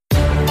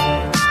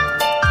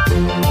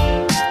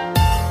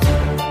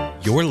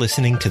You're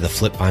listening to the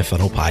Flip My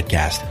Funnel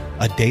podcast,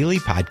 a daily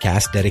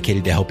podcast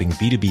dedicated to helping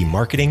B2B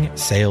marketing,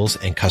 sales,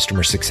 and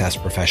customer success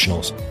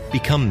professionals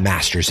become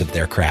masters of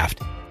their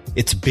craft.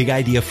 It's Big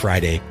Idea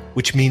Friday,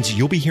 which means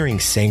you'll be hearing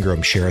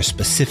Sangram share a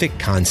specific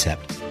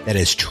concept that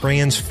has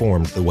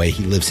transformed the way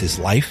he lives his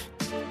life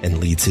and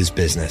leads his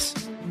business.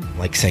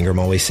 Like Sangram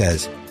always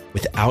says,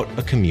 without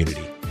a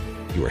community,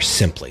 you are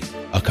simply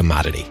a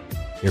commodity.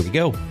 Here we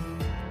go.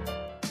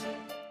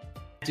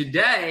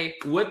 Today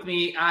with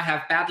me, I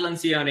have Pat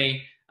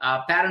Lencioni.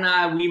 Pat and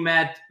I, we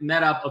met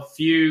up a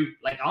few,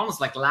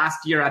 almost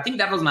last year. I think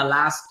that was my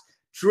last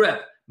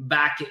trip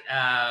back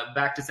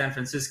to San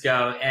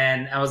Francisco.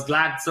 And I was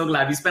so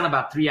glad. We spent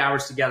about 3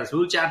 hours together. So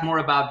we'll chat more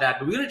about that.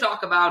 But we're going to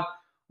talk about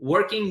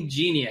Working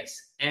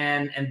Genius.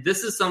 And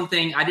this is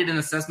something, I did an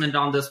assessment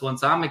on this one.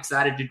 So I'm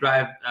excited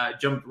to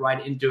jump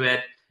right into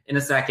it in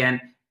a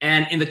second.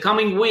 And in the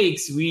coming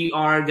weeks, we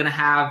are going to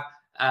have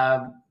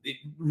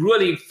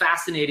really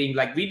fascinating,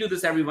 we do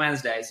this every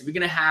Wednesday. So we're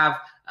going to have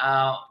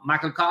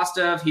Michael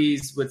Kostov.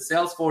 He's with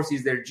Salesforce.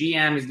 He's their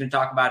GM. He's going to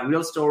talk about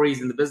real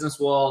stories in the business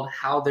world,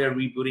 how they're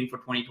rebooting for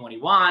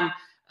 2021.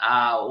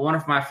 One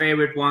of my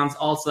favorite ones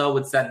also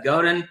with Seth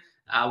Godin.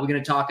 We're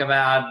going to talk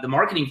about the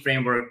marketing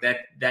framework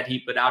that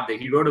he put out there.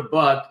 He wrote a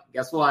book.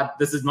 Guess what?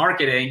 This is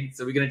marketing.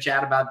 So we're going to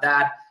chat about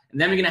that.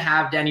 And then we're going to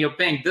have Daniel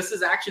Pink. This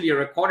is actually a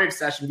recorded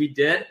session we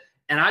did.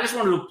 And I just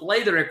wanted to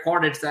play the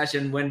recorded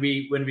session when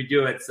we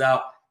do it. So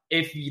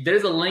if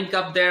there's a link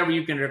up there where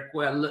you can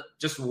request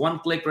just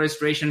one-click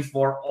registration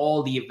for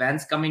all the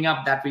events coming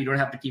up, that way you don't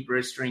have to keep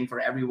registering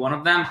for every one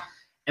of them.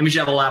 And we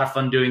should have a lot of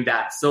fun doing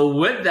that. So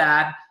with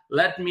that,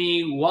 let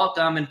me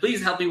welcome, and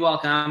please help me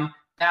welcome,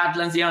 Pat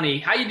Lencioni.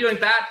 How you doing,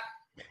 Pat?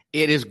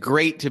 It is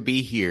great to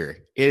be here.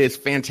 It is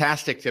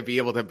fantastic to be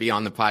able to be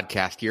on the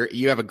podcast.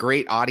 You have a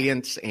great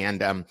audience,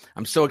 and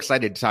I'm so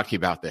excited to talk to you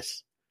about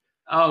this.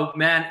 Oh,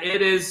 man,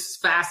 it is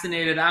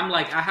fascinating.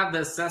 I have the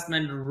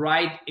assessment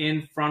right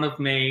in front of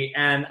me.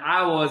 And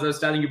I was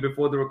telling you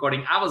before the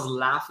recording, I was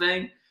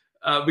laughing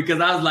because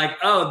I was like,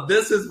 oh,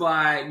 this is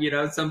why,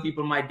 some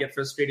people might get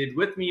frustrated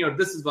with me, or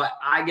this is why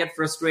I get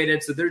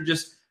frustrated. So there's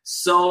just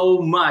so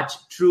much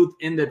truth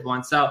in that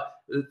one. So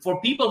for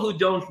people who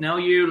don't know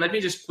you, let me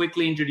just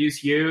quickly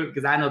introduce you,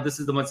 because I know this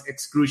is the most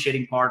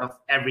excruciating part of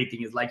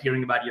everything, is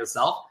hearing about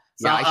yourself.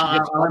 So, yeah,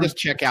 I'll just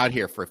check out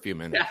here for a few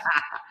minutes.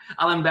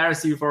 I'll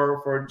embarrass you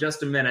for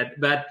just a minute.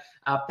 But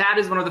Pat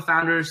is one of the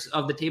founders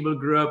of the Table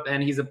Group,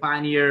 and he's a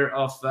pioneer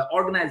of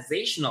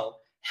organizational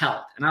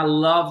health. And I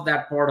love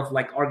that part of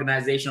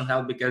organizational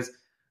health, because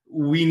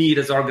we need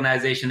as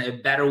organization a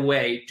better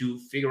way to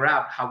figure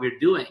out how we're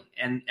doing.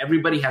 And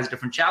everybody has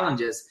different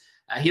challenges.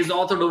 He's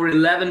authored over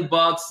 11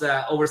 books,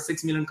 over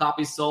 6 million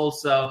copies sold.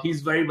 So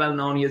he's very well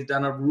known. He has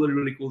done a really,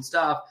 really cool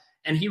stuff.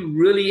 And he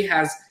really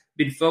has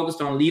been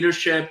focused on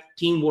leadership,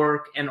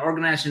 teamwork, and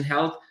organization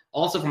health,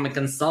 also from a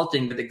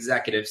consulting with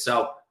executives.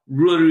 So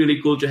really,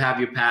 really cool to have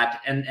you,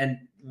 Pat. And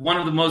one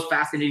of the most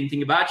fascinating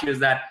thing about you is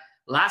that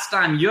last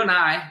time you and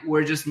I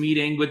were just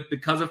meeting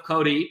because of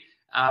Cody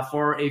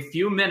for a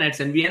few minutes,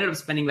 and we ended up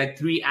spending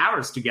 3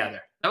 hours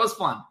together. That was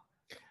fun.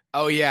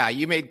 Oh, yeah.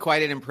 You made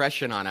quite an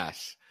impression on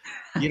us.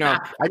 I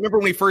remember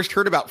when we first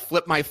heard about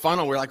Flip My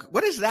Funnel, we're like,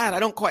 what is that?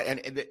 I don't quite.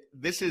 And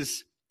this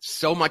is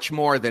so much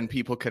more than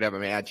people could have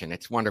imagined.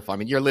 It's wonderful. I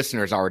mean, your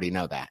listeners already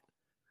know that.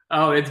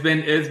 Oh, it's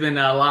been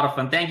a lot of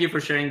fun. Thank you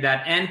for sharing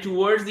that. And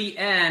towards the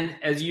end,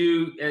 as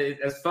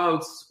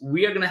folks,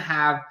 we are going to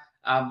have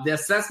the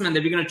assessment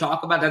that we're going to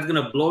talk about that's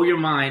going to blow your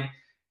mind.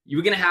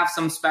 You're going to have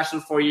some special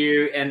for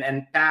you.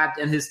 And Pat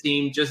and his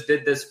team just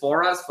did this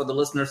for us, for the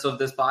listeners of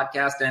this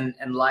podcast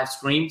and live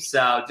stream.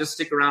 So just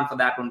stick around for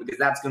that one, because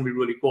that's going to be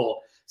really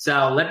cool.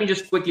 So let me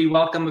just quickly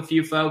welcome a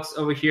few folks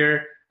over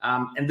here.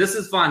 And this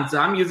is fun. So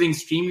I'm using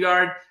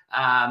StreamYard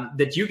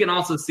that you can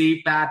also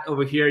see. Pat,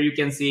 over here, you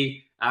can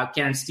see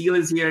Karen Steele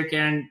is here.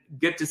 Karen,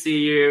 good to see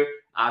you.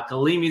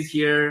 Kaleem is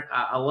here.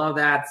 I love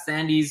that.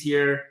 Sandy's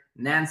here.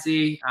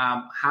 Nancy,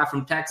 hi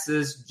from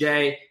Texas.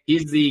 Jay,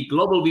 he's the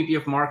Global VP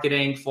of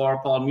Marketing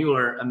for Paul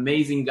Mueller.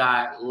 Amazing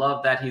guy.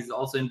 Love that. He's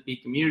also in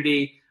Peak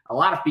Community. A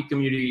lot of Peak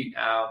Community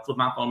Flip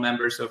My Funnel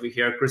members over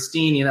here.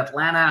 Christine in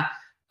Atlanta.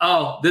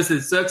 Oh, this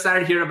is so excited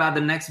to hear about the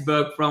next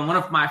book from one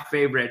of my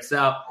favorites.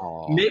 So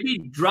maybe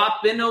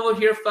drop in over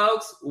here,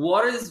 folks.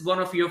 What is one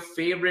of your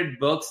favorite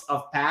books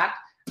of Pat?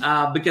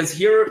 Because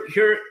here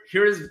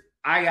is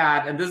I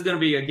got, and this is going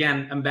to be,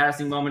 again,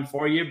 embarrassing moment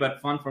for you,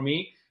 but fun for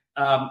me,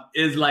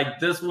 is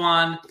this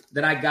one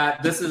that I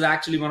got. This is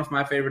actually one of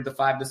my favorite, The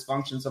 5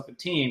 Dysfunctions of a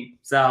Team.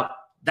 So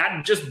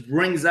that just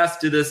brings us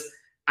to this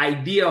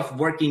idea of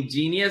Working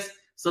Genius.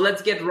 So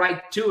let's get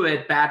right to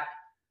it, Pat.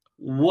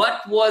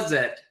 What was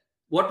it?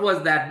 What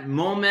was that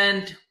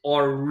moment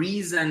or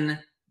reason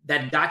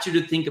that got you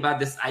to think about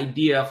this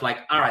idea of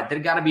all right, there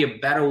got to be a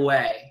better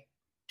way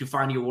to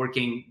find your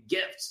working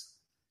gifts?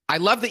 I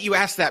love that you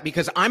asked that,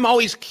 because I'm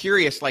always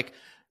curious,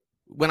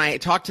 when I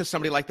talk to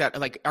somebody like that,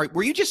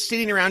 were you just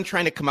sitting around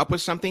trying to come up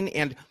with something?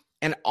 And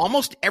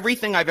almost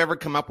everything I've ever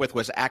come up with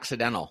was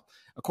accidental.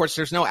 Of course,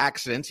 there's no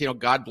accidents.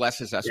 God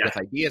blesses us with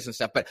ideas and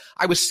stuff. But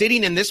I was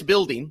sitting in this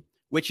building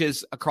which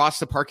is across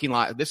the parking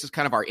lot. This is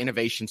kind of our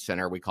innovation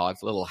center, we call it.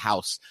 It's a little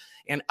house.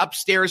 And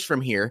upstairs from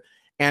here,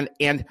 and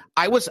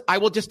I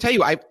will just tell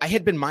you, I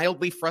had been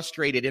mildly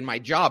frustrated in my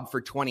job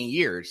for 20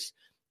 years.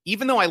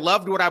 Even though I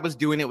loved what I was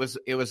doing, it was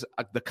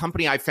the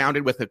company I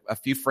founded with a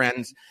few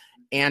friends,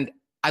 and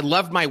I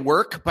loved my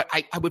work, but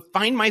I would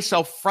find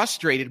myself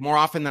frustrated more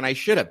often than I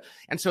should have.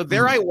 And so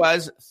there I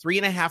was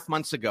 3.5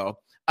 months ago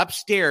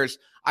upstairs.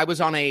 I was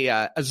on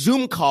a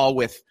Zoom call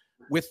with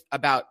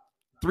about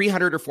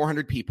 300 or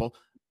 400 people,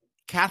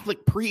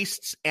 Catholic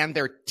priests and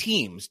their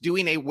teams,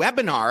 doing a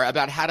webinar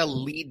about how to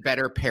lead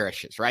better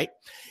parishes, right?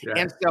 Yeah.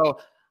 And so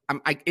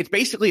it's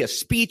basically a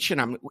speech,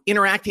 and I'm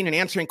interacting and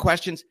answering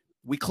questions.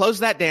 We close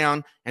that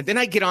down, and then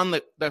I get on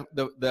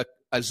the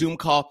Zoom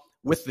call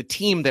with the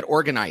team that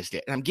organized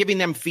it. And I'm giving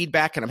them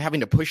feedback, and I'm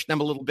having to push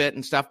them a little bit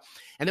and stuff.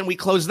 And then we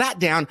close that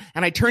down,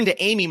 and I turned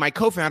to Amy, my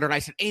co-founder, and I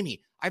said,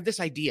 Amy, I have this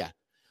idea.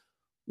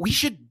 We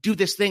should do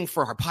this thing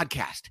for our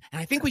podcast.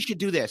 And I think we should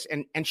do this.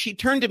 And she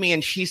turned to me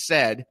and she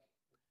said,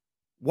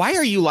 why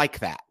are you like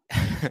that?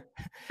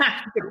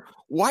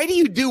 Why do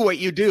you do what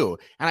you do?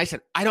 And I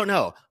said, I don't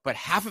know, but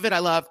half of it I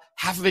love,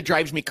 half of it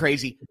drives me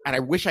crazy, and I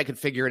wish I could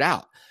figure it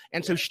out.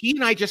 And so she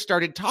and I just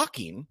started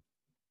talking,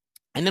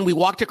 and then we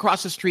walked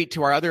across the street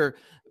to our other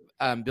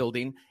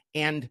building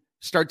and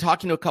started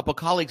talking to a couple of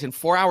colleagues. And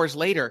 4 hours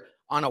later,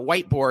 on a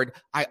whiteboard,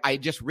 I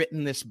just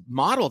written this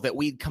model that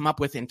we'd come up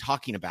with in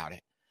talking about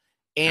it.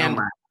 And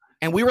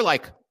we were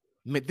like,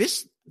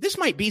 this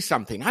might be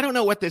something. I don't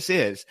know what this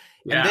is.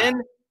 Yeah. And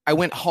then I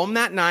went home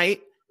that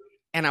night,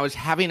 and I was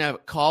having a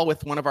call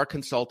with one of our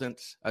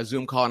consultants, a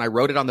Zoom call, and I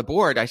wrote it on the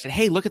board. I said,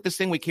 hey, look at this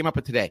thing we came up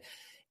with today.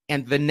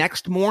 And the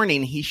next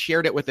morning, he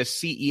shared it with a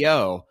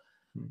CEO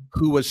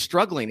who was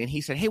struggling. And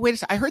he said, hey, wait a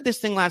second, I heard this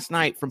thing last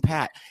night from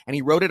Pat. And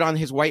he wrote it on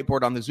his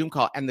whiteboard on the Zoom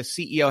call. And the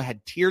CEO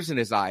had tears in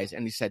his eyes.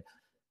 And he said,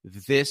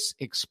 this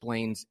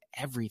explains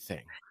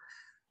everything.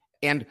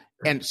 And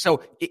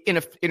so in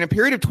a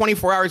period of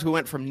 24 hours, we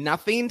went from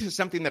nothing to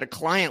something that a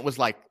client was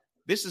like,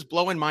 this is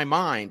blowing my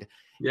mind.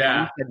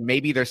 Yeah. Said,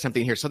 maybe there's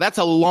something here. So that's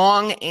a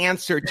long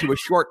answer to a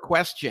short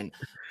question,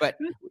 but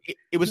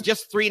it was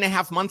just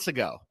 3.5 months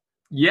ago.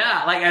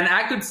 Yeah. And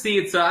I could see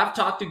it. So I've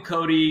talked to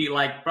Cody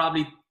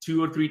probably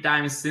 2 or 3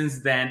 times since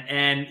then.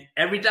 And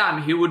every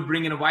time he would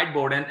bring in a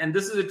whiteboard. And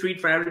this is a treat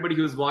for everybody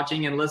who's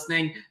watching and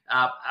listening.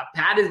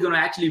 Pat is going to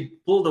actually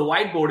pull the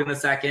whiteboard in a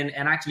second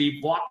and actually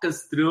walk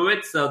us through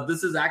it. So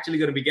this is actually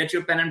going to be, get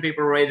your pen and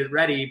paper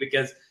ready,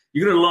 because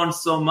you're going to learn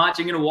so much.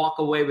 You're going to walk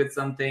away with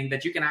something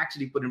that you can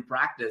actually put in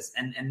practice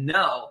and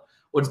know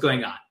what's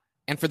going on.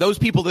 And for those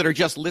people that are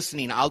just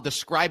listening, I'll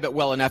describe it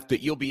well enough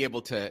that you'll be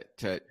able to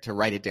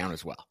write it down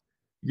as well.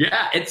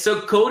 Yeah.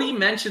 So Cody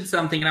mentioned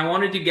something, and I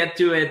wanted to get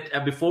to it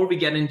before we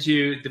get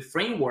into the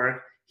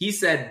framework. He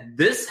said,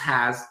 this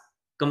has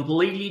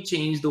completely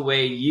changed the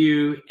way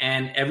you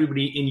and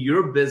everybody in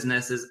your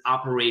business is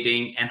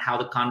operating and how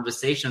the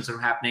conversations are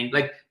happening.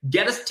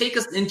 Take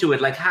us into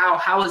it.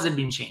 How has it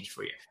been changed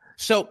for you?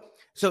 So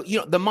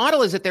the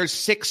model is that there's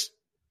 6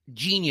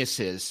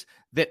 geniuses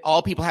that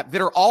all people have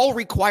that are all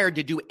required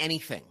to do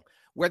anything,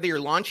 whether you're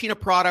launching a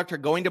product or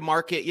going to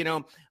market,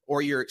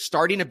 or you're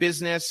starting a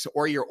business,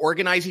 or you're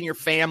organizing your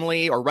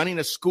family, or running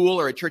a school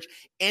or a church,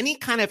 any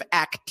kind of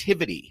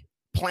activity,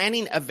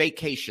 planning a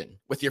vacation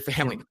with your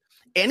family,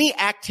 any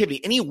activity,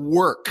 any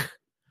work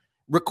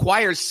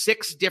requires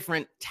 6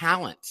 different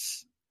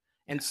talents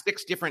and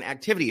 6 different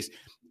activities.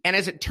 And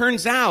as it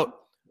turns out,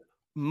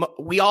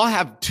 we all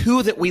have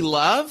 2 that we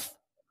love,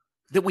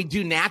 that we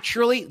do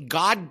naturally,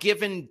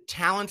 God-given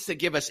talents that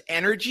give us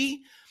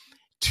energy,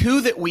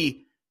 2 that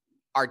we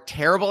are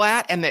terrible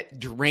at and that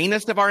drain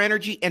us of our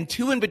energy, and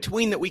 2 in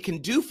between that we can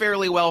do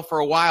fairly well for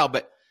a while,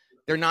 but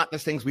they're not the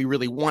things we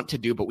really want to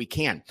do, but we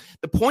can.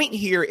 The point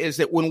here is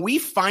that when we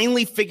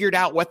finally figured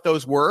out what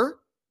those were,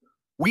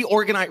 we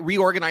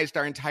reorganized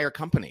our entire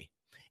company.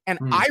 And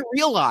I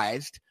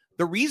realized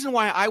the reason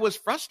why I was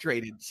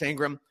frustrated,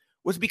 Sangram,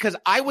 was because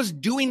I was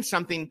doing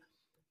something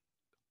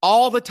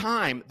all the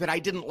time that I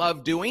didn't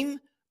love doing,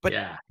 but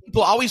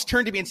people always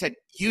turned to me and said,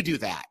 you do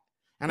that.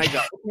 And I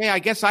go, okay, I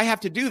guess I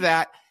have to do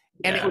that.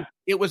 And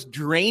it was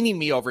draining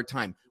me over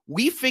time.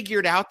 We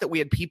figured out that we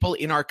had people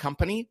in our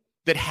company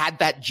that had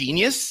that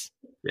genius,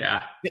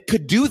 that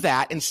could do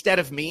that instead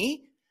of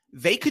me.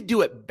 They could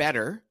do it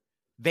better.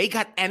 They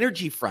got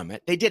energy from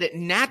it. They did it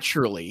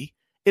naturally.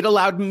 It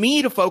allowed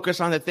me to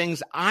focus on the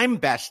things I'm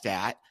best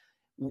at.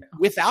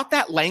 Without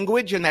that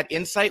language and that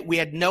insight, we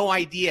had no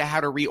idea how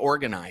to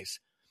reorganize.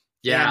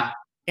 Yeah.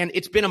 And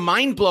it's been a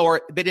mind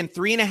blower that in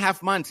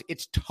 3.5 months,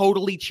 it's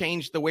totally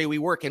changed the way we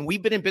work. And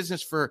we've been in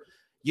business for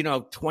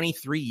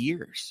 23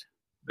 years.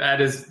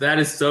 That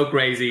is so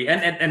crazy.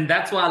 And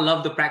that's why I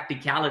love the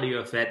practicality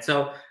of it.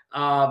 So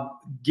we're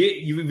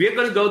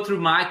going to go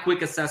through my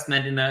quick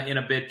assessment in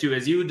a bit too,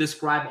 as you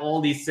describe all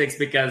these 6,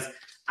 because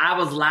I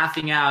was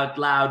laughing out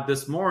loud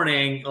this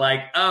morning,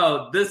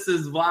 this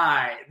is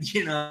why, this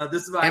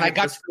is why.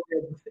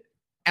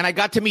 And I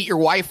got to meet your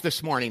wife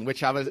this morning,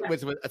 which was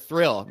a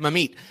thrill,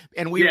 Mamit.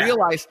 And we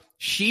realized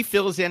she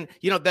fills in,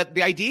 that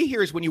the idea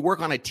here is when you work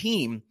on a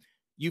team,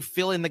 you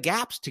fill in the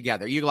gaps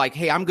together. You're like,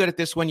 hey, I'm good at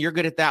this one. You're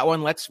good at that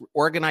one. Let's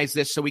organize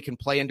this so we can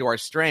play into our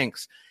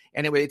strengths.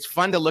 And it's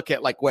fun to look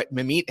at like what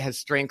Mamit has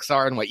strengths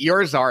are and what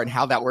yours are and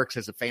how that works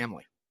as a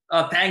family.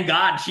 Oh, thank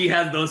God she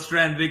has those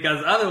strengths,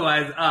 because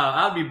otherwise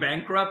I'll be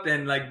bankrupt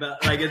and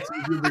it's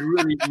a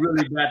really,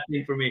 really bad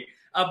thing for me.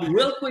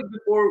 Real quick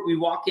before we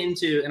walk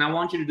into, and I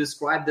want you to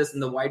describe this in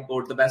the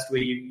whiteboard the best way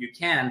you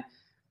can.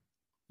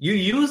 You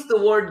use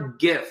the word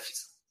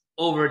gifts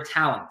over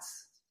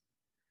talents.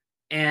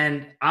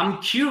 And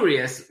I'm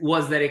curious,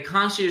 was that a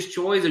conscious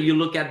choice, or you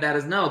look at that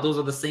as, no, those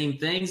are the same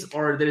things,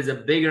 or there is a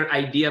bigger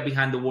idea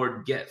behind the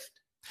word gift?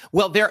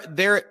 Well,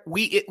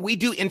 we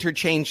do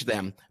interchange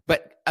them,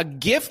 but a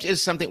gift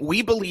is something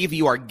we believe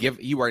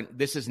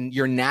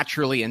you're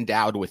naturally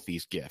endowed with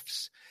these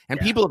gifts. And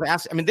people have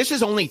asked, I mean, this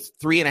is only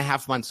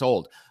 3.5 months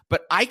old,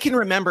 but I can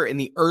remember in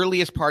the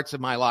earliest parts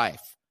of my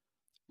life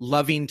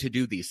loving to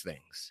do these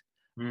things.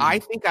 I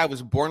think I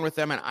was born with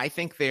them, and I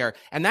think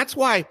and that's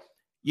why,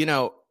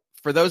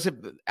 for those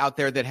out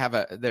there that have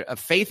a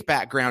faith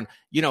background,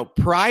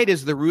 pride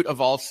is the root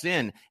of all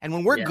sin. And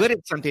when we're good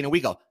at something and we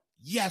go,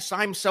 yes,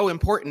 I'm so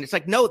important, it's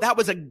like, no, that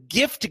was a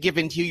gift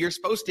given to you. You're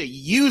supposed to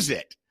use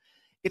it.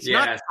 It's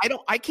not,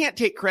 I can't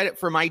take credit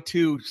for my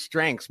two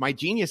strengths, my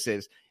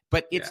geniuses,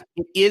 but it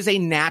is a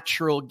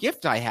natural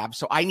gift I have.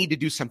 So I need to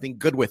do something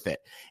good with it.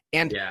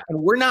 And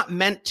we're not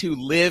meant to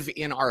live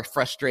in our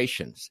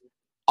frustrations.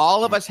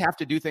 All of us have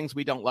to do things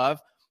we don't love.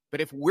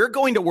 But if we're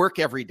going to work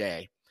every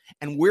day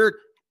and we're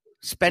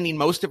spending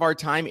most of our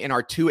time in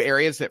our two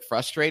areas that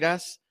frustrate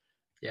us,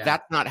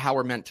 that's not how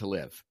we're meant to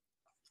live.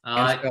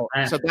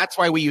 So that's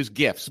why we use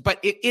gifts. But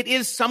it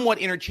is somewhat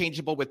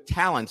interchangeable with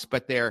talents,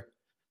 but they're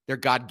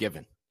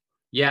God-given.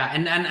 Yeah,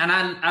 and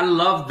I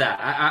love that.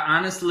 I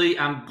honestly,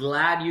 I'm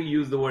glad you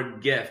use the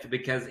word gift,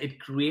 because it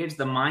creates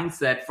the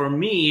mindset for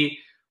me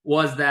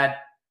was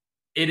that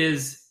it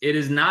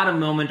is not a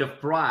moment of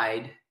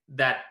pride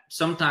that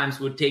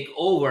sometimes would take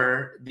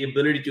over the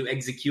ability to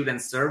execute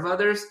and serve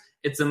others.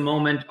 It's a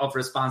moment of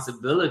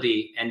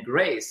responsibility and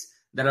grace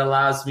that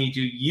allows me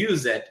to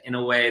use it in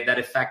a way that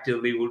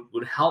effectively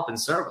would help and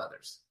serve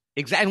others.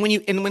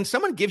 Exactly. And when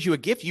someone gives you a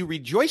gift, you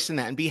rejoice in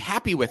that and be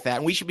happy with that.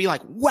 And we should be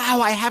like,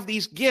 wow, I have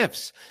these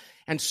gifts.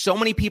 And so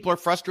many people are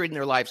frustrated in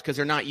their lives because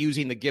they're not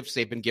using the gifts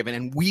they've been given.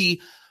 And we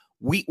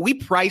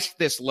priced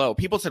this low.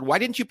 People said, why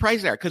didn't you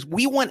price that? Because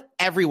we want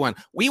everyone.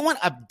 We want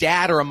a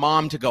dad or a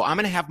mom to go, I'm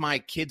going to have my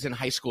kids in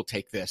high school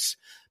take this,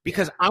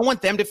 because I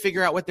want them to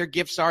figure out what their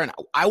gifts are. And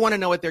I want to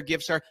know what their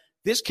gifts are.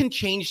 This can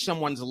change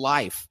someone's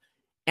life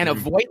and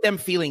avoid them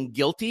feeling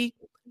guilty.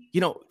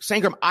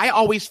 Sangram, I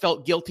always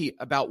felt guilty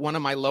about one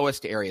of my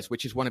lowest areas,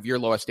 which is one of your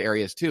lowest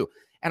areas too.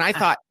 And I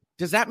thought,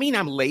 does that mean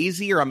I'm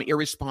lazy or I'm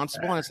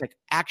irresponsible? And it's like,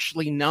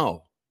 actually,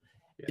 no.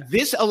 Yeah.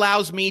 This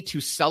allows me to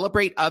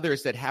celebrate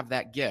others that have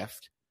that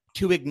gift,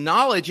 to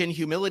acknowledge in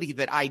humility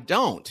that I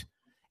don't,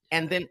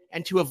 and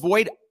to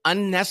avoid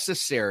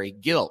unnecessary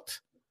guilt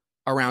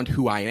around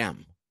who I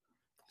am.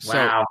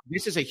 Wow. So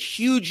this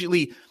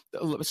is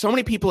so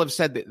many people have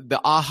said that the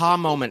aha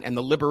moment and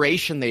the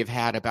liberation they've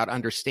had about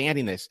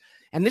understanding this.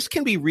 And this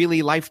can be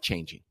really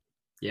life-changing.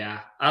 Yeah,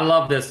 I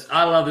love this.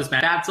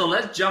 Man. Pat, so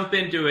let's jump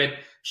into it.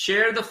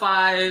 Share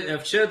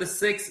the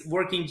 6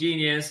 working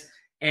genius,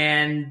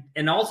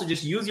 and also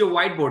just use your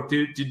whiteboard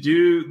to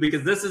do,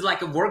 because this is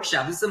like a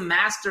workshop. This is a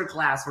master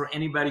class for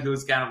anybody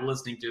who's kind of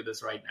listening to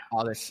this right now.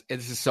 Oh, this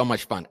is so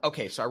much fun.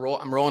 Okay, so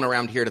I'm rolling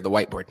around here to the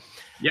whiteboard.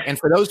 Yeah. And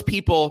for those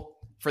people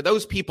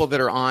that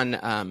are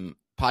on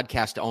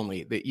podcast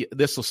only,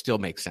 this will still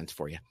make sense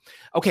for you.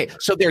 Okay,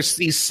 so there's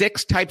these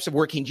 6 types of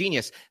working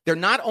genius. They're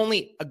not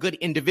only a good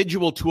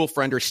individual tool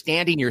for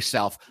understanding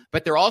yourself,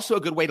 but they're also a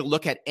good way to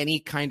look at any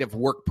kind of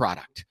work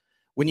product.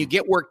 When you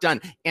get work done,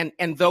 and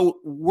though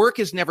work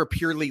is never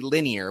purely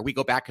linear, we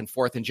go back and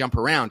forth and jump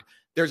around,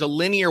 there's a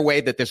linear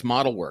way that this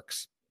model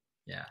works.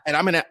 Yeah. And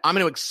I'm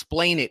gonna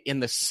explain it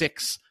in the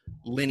 6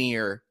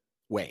 linear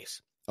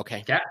ways.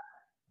 Okay? Yeah.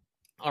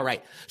 All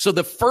right. So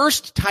the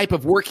first type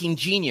of working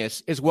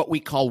genius is what we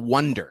call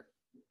wonder.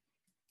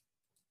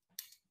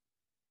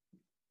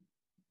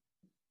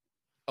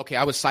 Okay,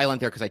 I was silent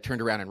there because I turned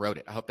around and wrote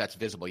it. I hope that's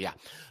visible. Yeah.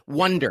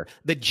 Wonder.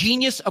 The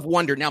genius of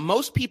wonder. Now,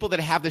 most people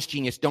that have this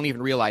genius don't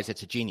even realize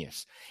it's a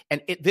genius.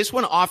 And this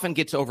one often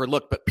gets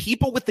overlooked. But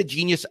people with the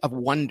genius of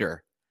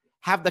wonder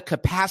have the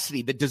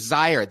capacity, the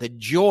desire, the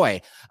joy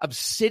of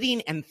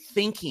sitting and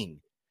thinking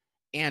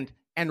and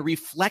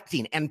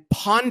reflecting and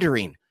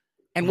pondering.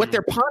 And what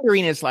they're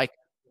pondering is like,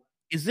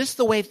 is this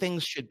the way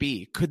things should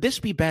be? Could this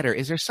be better?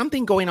 Is there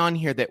something going on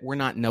here that we're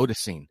not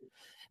noticing?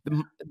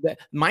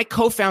 My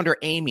co-founder,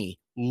 Amy,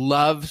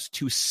 loves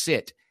to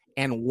sit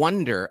and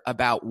wonder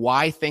about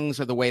why things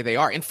are the way they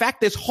are. In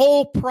fact, this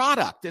whole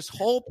program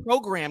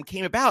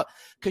came about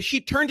because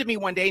she turned to me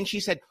one day and she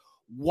said,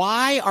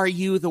 why are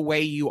you the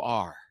way you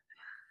are?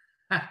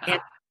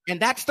 and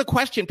that's the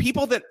question.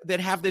 People that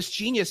have this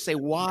genius say,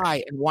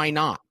 why and why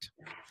not?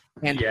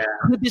 And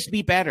could this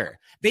be better?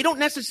 They don't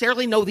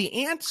necessarily know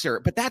the answer,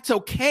 but that's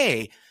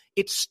okay.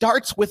 It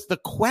starts with the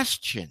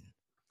question.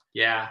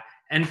 Yeah.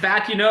 And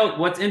Pat,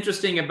 what's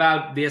interesting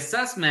about the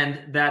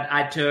assessment that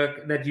I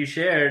took that you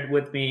shared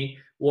with me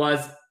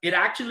was it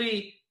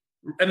actually,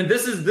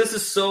 this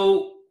is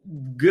so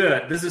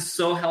good. This is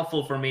so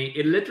helpful for me.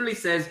 It literally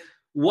says,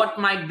 what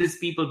might these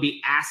people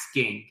be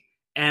asking?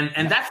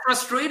 And that's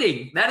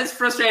frustrating. That is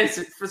frustrating.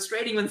 It's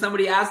frustrating when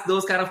somebody asks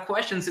those kind of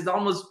questions. It's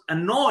almost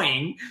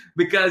annoying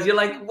because you're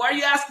like, why are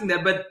you asking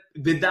that? But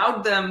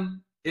without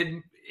them,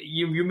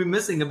 you'll be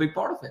missing a big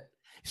part of it.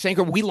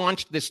 Sangram, we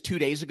launched this 2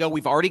 days ago.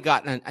 We've already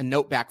gotten a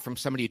note back from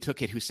somebody who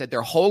took it, who said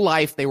their whole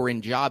life they were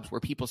in jobs where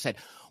people said,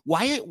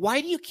 why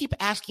do you keep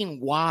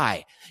asking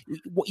why?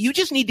 You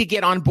just need to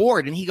get on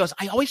board. And he goes,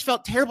 I always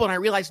felt terrible. And I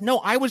realized, no,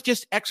 I was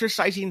just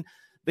exercising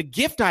the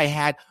gift I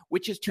had,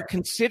 which is to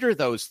consider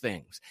those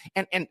things.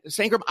 And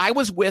Sangram, I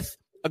was with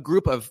a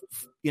group of,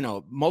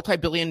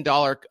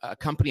 multi-billion-dollar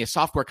company, a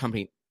software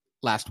company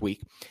last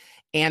week.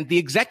 And the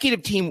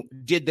executive team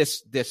did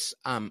this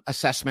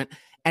assessment,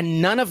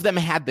 and none of them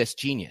had this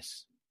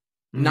genius.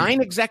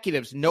 9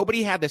 executives,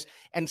 nobody had this,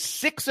 and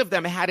 6 of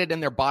them had it in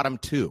their bottom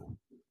 2.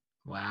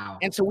 Wow.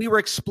 And so we were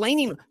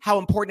explaining how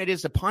important it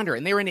is to ponder,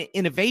 and they're in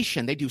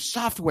innovation. They do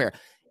software,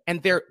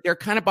 and they're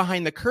kind of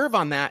behind the curve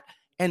on that.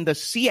 And the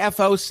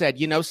CFO said,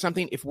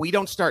 something, if we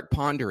don't start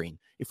pondering,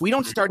 if we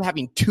don't start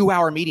having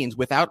 2-hour meetings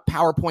without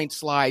PowerPoint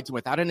slides,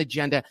 without an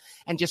agenda,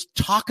 and just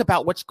talk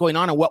about what's going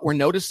on and what we're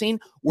noticing,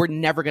 we're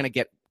never going to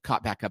get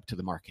caught back up to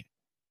the market.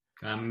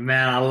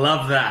 Man, I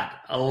love that.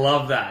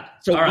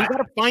 So we got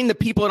to find the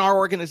people in our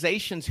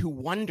organizations who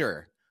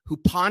wonder, who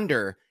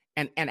ponder,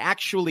 and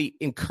actually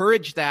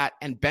encourage that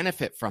and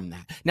benefit from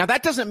that. Now,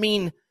 that doesn't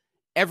mean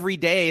every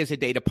day is a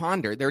day to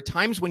ponder. There are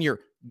times when you're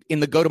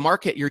in the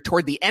go-to-market, you're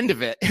toward the end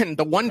of it, and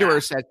the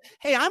wonderer says,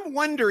 hey, I'm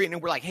wondering.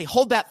 And we're like, hey,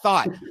 hold that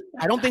thought.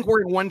 I don't think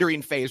we're in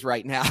wondering phase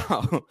right now.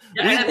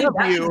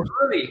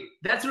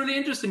 That's really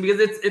interesting because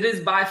it is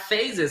by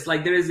phases.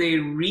 Like there is a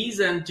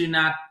reason to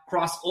not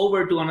cross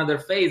over to another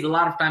phase. A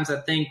lot of times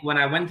I think when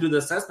I went through the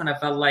assessment, I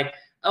felt like,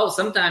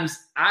 sometimes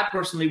I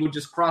personally would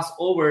just cross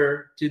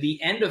over to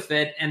the end of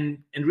it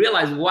and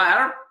realize,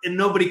 why is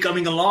nobody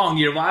coming along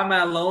here? Why am I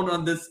alone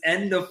on this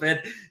end of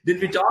it? Did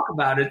we talk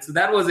about it? So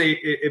that was a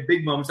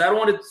big moment. So I don't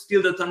want to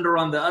steal the thunder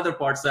on the other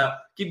parts. So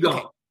keep going.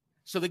 Okay.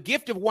 So the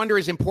gift of wonder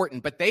is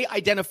important, but they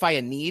identify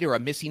a need or a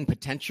missing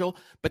potential.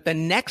 But the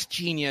next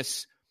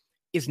genius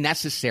is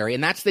necessary,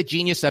 and that's the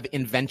genius of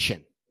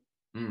invention.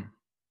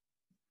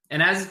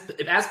 And as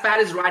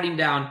Pat is writing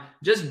down,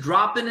 just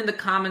drop in the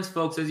comments,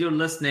 folks, as you're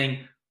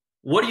listening.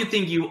 What do you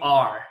think you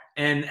are?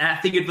 And I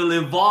think it will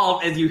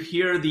evolve as you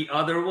hear the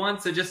other one.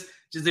 So just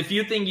if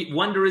you think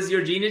wonder is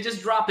your genius,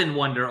 just drop in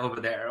wonder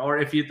over there. Or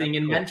if you think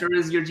inventor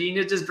is your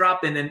genius, just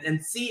drop in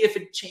and see if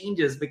it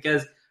changes.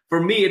 Because for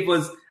me,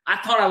 I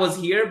thought I was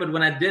here, but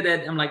when I did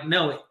it, I'm like,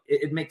 no,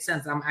 it makes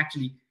sense. I'm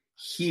actually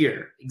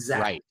here.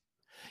 Exactly.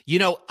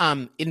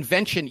 Right.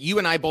 Invention, you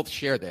and I both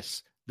share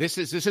this. This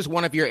is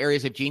one of your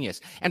areas of genius.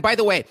 And by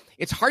the way,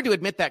 it's hard to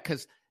admit that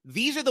because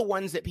these are the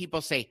ones that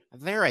people say,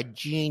 they're a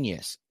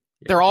genius.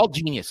 Yeah. They're all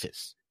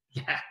geniuses.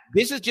 Yeah.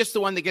 This is just the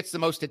one that gets the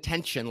most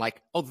attention.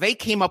 Like, they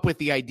came up with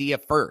the idea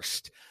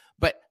first.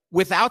 But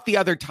without the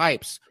other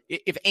types,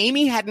 if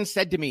Amy hadn't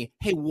said to me,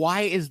 hey,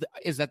 why is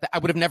that, I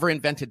would have never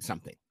invented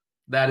something.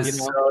 That is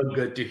so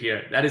good to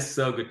hear.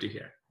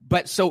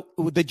 But so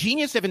the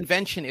genius of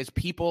invention is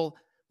people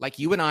like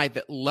you and I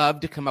that love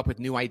to come up with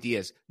new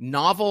ideas,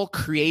 novel,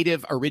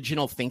 creative,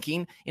 original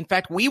thinking. In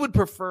fact, we would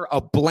prefer a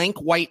blank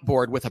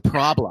whiteboard with a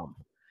problem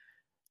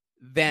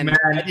than. Man,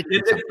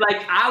 it's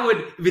like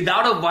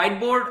without a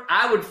whiteboard,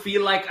 I would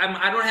feel like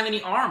I don't have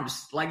any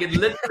arms. Like it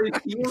literally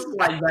feels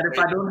like that if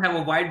I don't have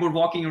a whiteboard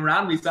walking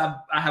around me. So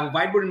I have a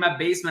whiteboard in my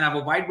basement. I have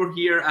a whiteboard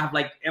here. I have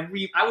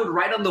I would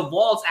write on the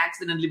walls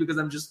accidentally because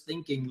I'm just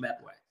thinking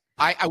that way.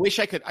 I wish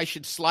I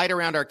should slide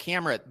around our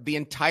camera. The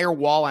entire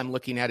wall I'm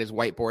looking at is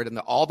whiteboard, and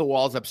all the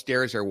walls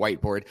upstairs are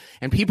whiteboard.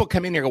 And people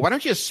come in here and go, why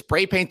don't you just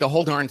spray paint the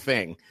whole darn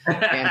thing?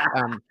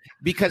 And,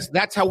 because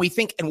that's how we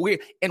think. And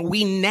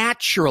we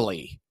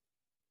naturally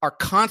are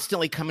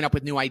constantly coming up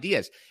with new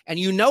ideas. And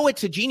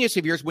it's a genius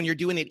of yours when you're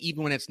doing it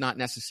even when it's not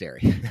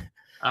necessary.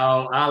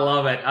 Oh, I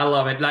love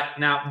it. Like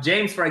now,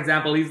 James, for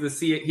example, he's the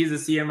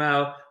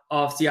CMO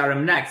of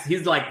CRM Next.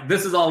 He's like,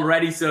 this is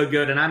already so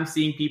good. And I'm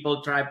seeing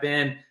people type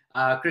in,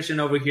 Christian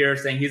over here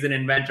saying he's an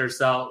inventor.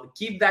 So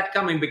keep that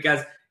coming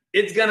because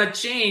it's going to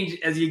change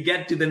as you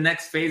get to the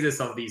next phases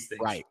of these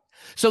things. Right.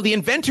 So the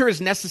inventor is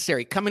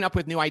necessary, coming up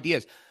with new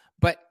ideas.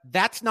 But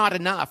that's not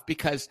enough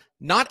because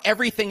not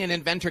everything an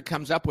inventor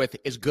comes up with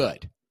is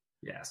good.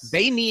 Yes.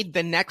 They need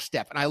the next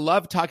step. And I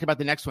love talking about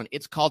the next one.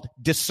 It's called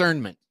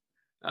discernment.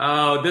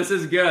 Oh, this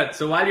is good.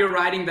 So while you're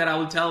writing that, I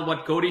will tell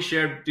what Cody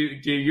shared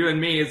to you and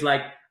me is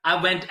like, I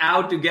went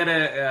out to get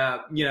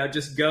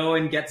just go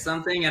and get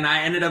something. And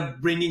I ended up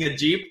bringing a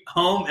Jeep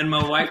home. And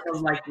my wife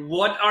was like,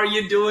 what are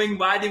you doing?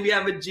 Why did we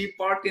have a Jeep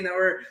parked in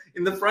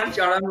the front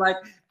yard? I'm like,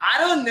 I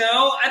don't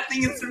know. I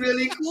think it's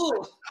really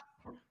cool.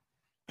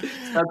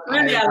 So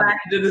really, I like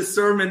the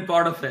discernment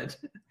part of it.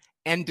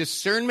 And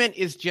discernment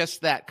is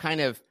just that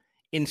kind of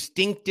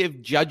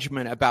instinctive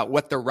judgment about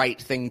what the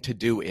right thing to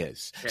do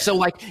is. Yeah. So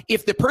like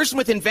if the person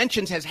with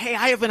invention says, hey,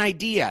 I have an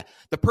idea,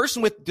 the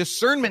person with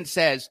discernment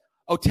says,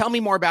 oh, tell me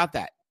more about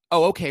that.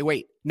 Oh, okay,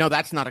 wait, no,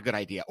 that's not a good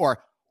idea.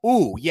 Or,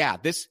 ooh, yeah,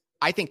 this,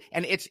 I think,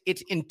 and it's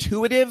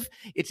intuitive,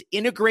 it's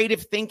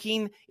integrative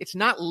thinking, it's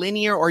not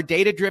linear or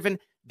data driven.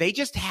 They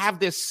just have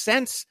this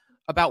sense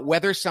about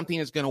whether something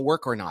is going to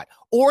work or not.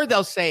 Or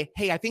they'll say,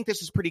 hey, I think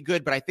this is pretty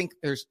good, but I think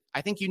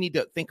you need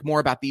to think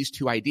more about these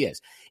two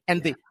ideas.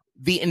 And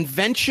the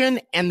invention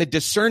and the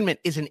discernment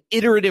is an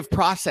iterative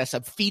process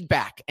of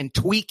feedback and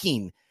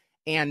tweaking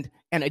and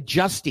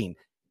adjusting.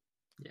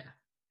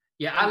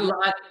 Yeah.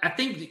 I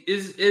think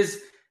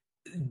is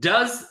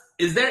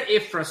there a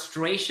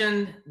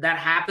frustration that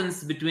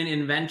happens between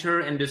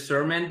inventor and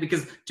discernment?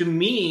 Because to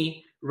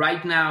me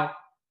right now,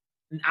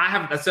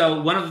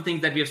 so one of the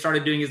things that we have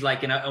started doing is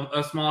like in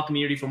a small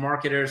community for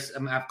marketers.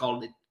 I've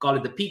called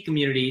it the Peak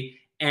community.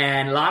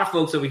 And a lot of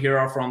folks over here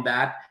are from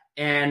that.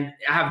 And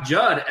I have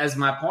Judd as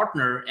my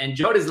partner, and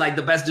Judd is like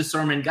the best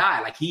discernment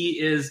guy. Like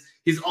he's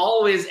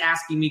always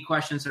asking me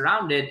questions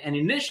around it. And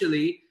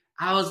initially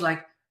I was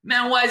like,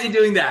 man, why is he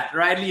doing that?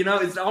 Right.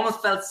 It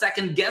almost felt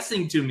second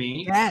guessing to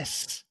me.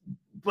 Yes.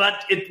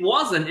 But it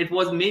wasn't. It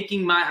was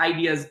making my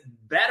ideas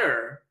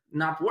better,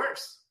 not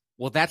worse.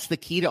 Well, that's the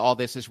key to all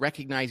this, is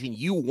recognizing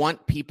you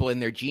want people in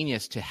their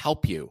genius to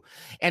help you.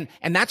 And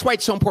that's why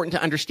it's so important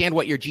to understand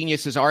what your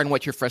geniuses are and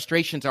what your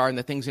frustrations are and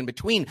the things in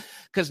between.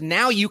 Because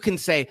now you can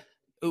say,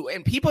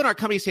 and people in our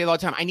company say all the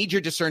time, I need your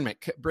discernment.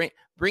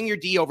 Bring your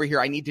D over here.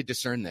 I need to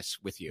discern this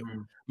with you.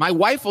 Mm-hmm. My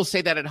wife will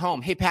say that at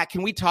home. Hey, Pat,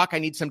 can we talk? I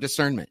need some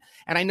discernment.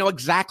 And I know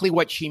exactly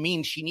what she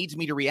means. She needs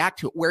me to react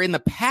to it. Where in the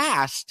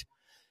past,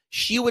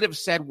 she would have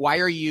said, why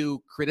are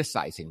you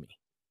criticizing me?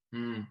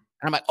 Mm.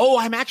 And I'm like, oh,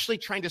 I'm actually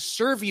trying to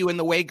serve you in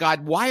the way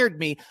God wired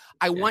me.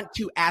 I want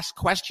to ask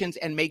questions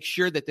and make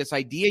sure that this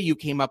idea you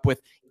came up with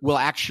will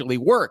actually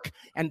work.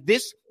 And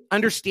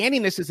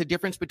understanding this is a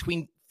difference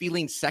between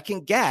feeling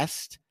second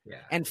guessed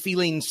and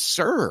feeling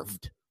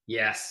served.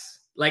 Yes.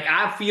 Like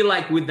I feel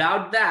like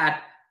without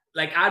that,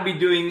 like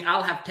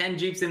I'll have 10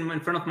 Jeeps in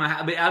front of my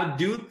house. I'll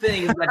do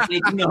things that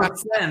make no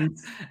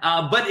sense.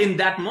 But in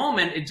that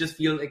moment, it just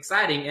feels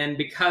exciting. And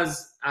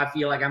because I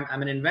feel like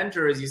I'm an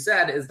inventor, as you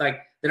said, is like,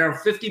 there are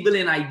 50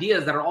 billion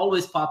ideas that are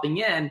always popping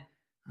in,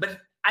 but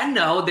I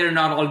know they're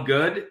not all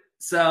good.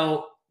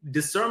 So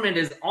discernment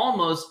is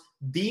almost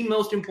the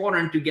most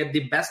important to get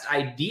the best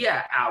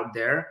idea out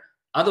there.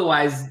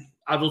 Otherwise,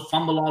 I will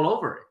fumble all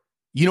over it.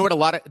 You know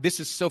what? This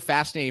is so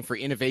fascinating for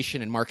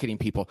innovation and marketing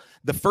people.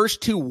 The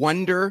first two,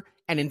 wonder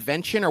and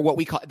invention, are what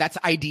we call, that's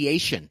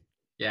ideation.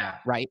 Yeah.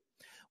 Right?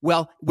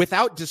 Well,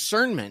 without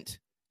discernment,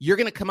 you're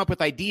going to come up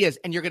with ideas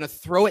and you're going to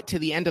throw it to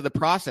the end of the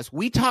process.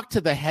 We talked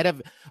to the head of,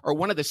 or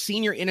one of the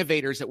senior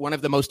innovators at one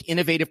of the most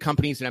innovative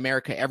companies in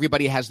America.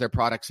 Everybody has their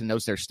products and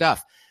knows their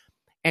stuff.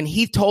 And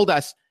he told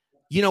us,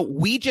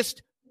 we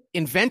just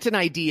invent an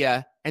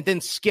idea and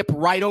then skip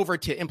right over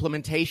to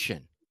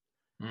implementation.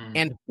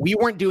 And we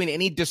weren't doing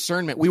any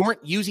discernment. We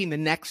weren't using the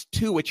next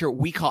two, which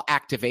we call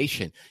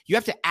activation. You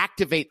have to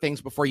activate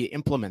things before you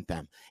implement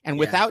them. And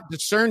without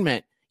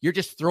discernment, you're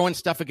just throwing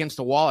stuff against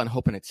the wall and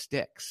hoping it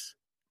sticks.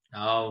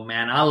 Oh,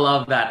 man, I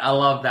love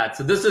that.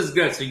 So this is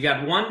good. So you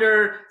got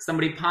wonder,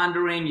 somebody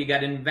pondering, you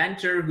got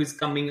inventor who's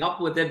coming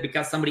up with it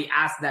because somebody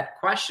asked that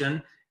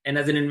question. And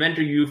as an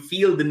inventor, you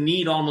feel the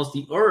need, almost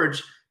the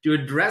urge to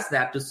address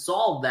that, to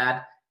solve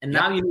that. And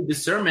now you need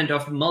discernment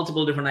of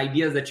multiple different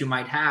ideas that you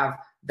might have,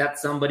 that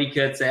somebody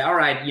could say, all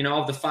right,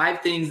 of the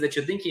 5 things that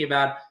you're thinking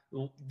about,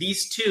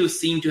 these 2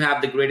 seem to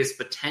have the greatest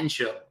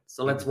potential.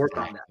 So let's work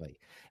on that.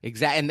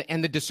 Exactly.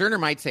 And the discerner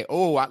might say,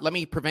 oh, let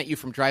me prevent you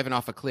from driving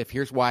off a cliff.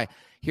 Here's why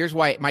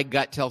my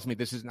gut tells me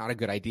this is not a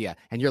good idea.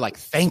 And you're like,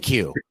 thank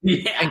you.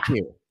 Thank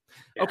you.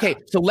 Yeah. Okay.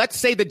 So let's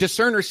say the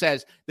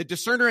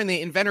discerner and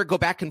the inventor go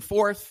back and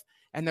forth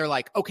and they're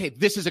like, okay,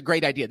 this is a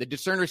great idea. The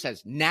discerner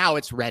says, now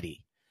it's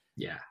ready.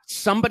 Yeah.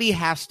 Somebody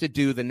has to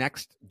do the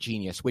next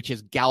genius, which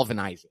is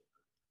galvanizing.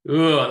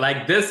 Ooh,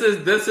 like this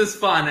is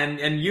fun,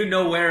 and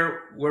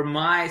where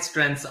my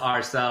strengths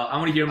are. So I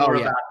want to hear more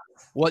about it.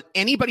 Well,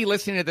 anybody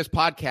listening to this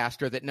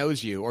podcast or that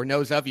knows you or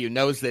knows of you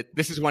knows that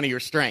this is one of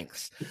your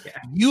strengths. Yeah.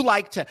 You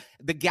like the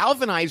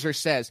galvanizer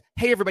says,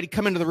 hey, everybody,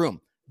 come into the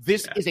room.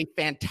 This is a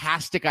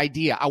fantastic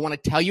idea. I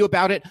want to tell you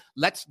about it.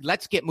 Let's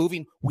get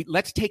moving.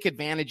 Let's take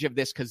advantage of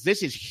this because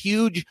this is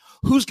huge.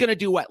 Who's going to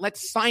do what?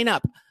 Let's sign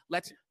up.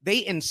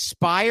 They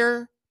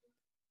inspire,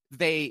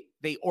 they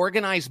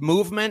organize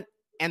movement,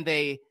 and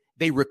they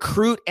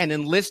recruit and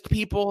enlist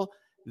people.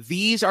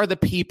 These are the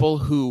people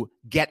who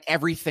get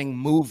everything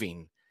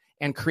moving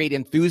and create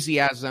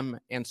enthusiasm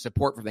and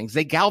support for things.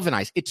 They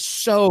galvanize. It's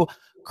so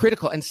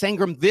critical. And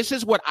Sangram, this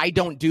is what I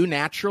don't do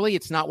naturally.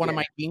 It's not one of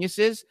my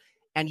geniuses.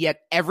 And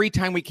yet every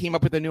time we came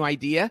up with a new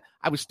idea,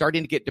 I was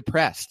starting to get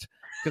depressed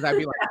because I'd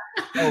be like,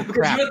 oh, crap.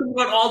 Because you think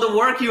about all the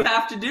work you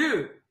have to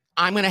do.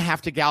 I'm going to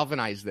have to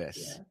galvanize this.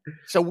 Yeah.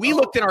 So we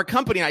looked at our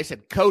company and I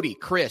said, Cody,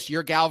 Chris,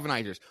 you're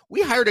galvanizers.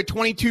 We hired a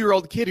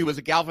 22-year-old kid who was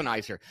a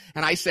galvanizer.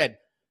 And I said,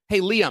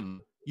 hey, Liam,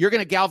 you're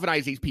going to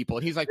galvanize these people.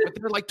 And he's like, but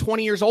they're like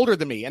 20 years older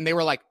than me. And they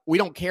were like, we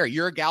don't care.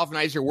 You're a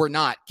galvanizer. We're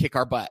not. Kick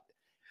our butt.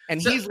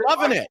 And he's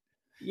loving it.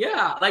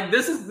 Yeah. Like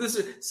this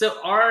is, so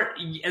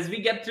as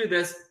we get through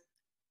this,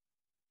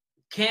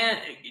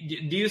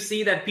 do you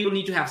see that people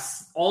need to have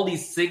all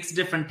these 6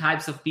 different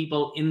types of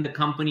people in the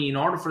company in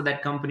order for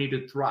that company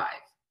to thrive?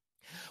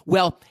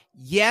 Well,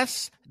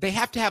 yes, they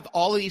have to have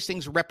all of these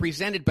things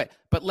represented, but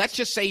let's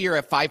just say you're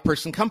a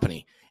 5-person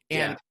company.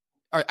 And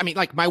I mean,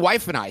 like my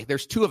wife and I,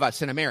 there's 2 of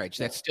us in a marriage.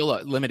 That's still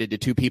limited to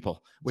 2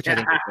 people, which I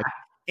think is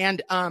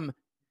good.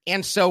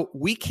 And so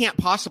we can't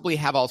possibly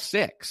have all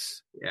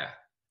 6. Yeah.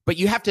 But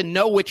you have to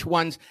know which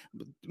ones.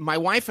 My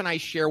wife and I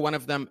share one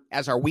of them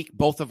as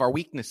both of our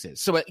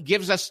weaknesses. So it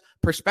gives us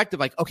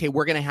perspective like, okay,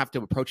 we're going to have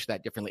to approach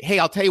that differently. Hey,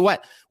 I'll tell you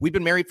what, we've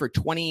been married for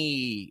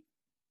 28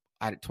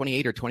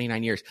 or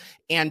 29 years.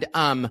 And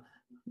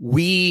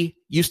we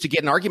used to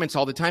get in arguments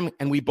all the time.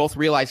 And we both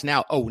realize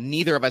now,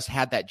 neither of us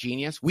had that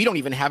genius. We don't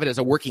even have it as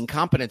a working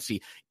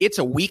competency. It's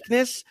a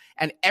weakness.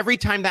 And every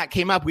time that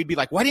came up, we'd be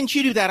like, why didn't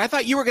you do that? I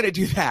thought you were going to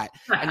do that.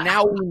 And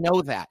now we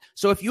know that.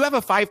 So if you have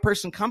a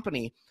 5-person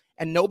company,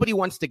 and nobody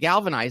wants to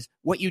galvanize,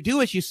 what you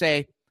do is you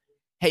say,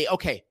 hey,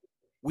 okay,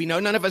 we know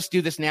none of us do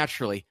this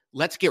naturally.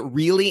 Let's get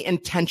really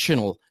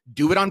intentional,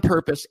 do it on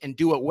purpose and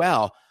do it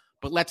well.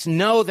 But let's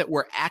know that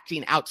we're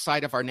acting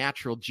outside of our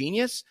natural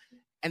genius.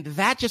 And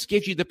that just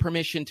gives you the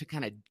permission to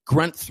kind of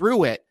grunt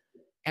through it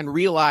and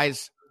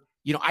realize,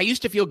 I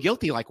used to feel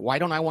guilty. Like, why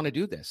don't I want to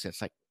do this? It's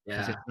like,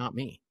 because it's not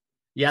me.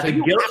 Yeah. So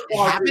you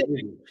have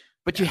it,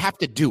 but you have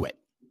to do it.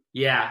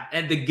 Yeah.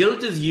 And the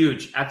guilt is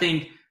huge. I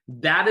think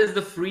that is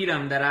the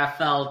freedom that I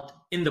felt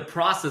in the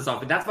process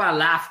of it. That's why I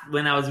laughed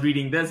when I was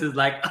reading this. Is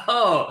like,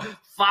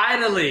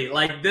 finally,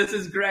 like, this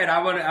is great.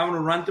 I want to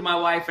run to my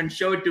wife and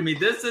show it to me.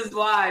 This is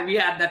why we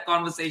had that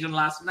conversation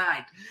last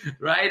night,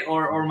 right?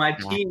 Or my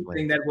team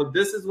saying that, well,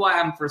 this is why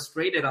I'm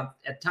frustrated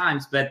at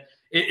times. But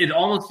it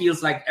almost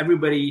feels like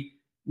everybody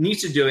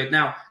needs to do it.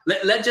 Now,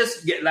 let's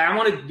just I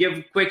want to give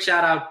a quick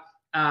shout out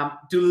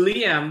to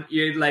Liam.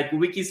 Like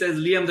Wiki says,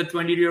 Liam, the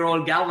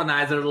 20-year-old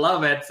galvanizer,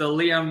 love it. So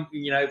Liam,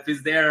 if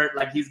he's there,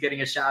 like he's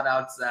getting a shout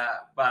outs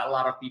by a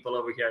lot of people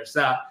over here.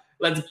 So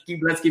let's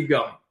keep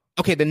going.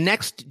 Okay, the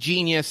next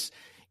genius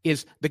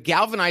is the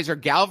galvanizer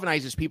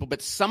galvanizes people,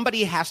 but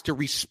somebody has to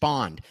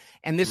respond.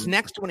 And this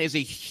next one is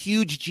a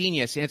huge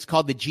genius, and it's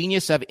called the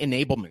genius of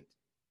enablement.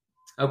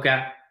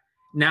 Okay.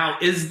 Now,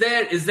 is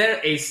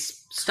there a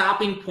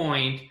stopping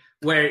point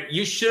where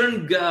you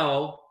shouldn't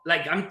go?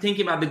 Like, I'm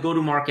thinking about the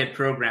go-to-market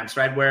programs,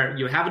 right? Where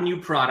you have a new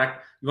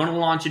product, you want to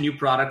launch a new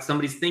product,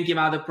 somebody's thinking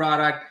about the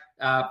product,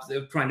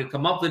 trying to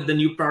come up with the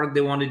new product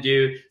they want to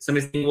do.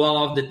 Somebody's thinking,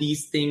 well,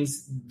 these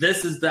things,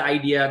 this is the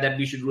idea that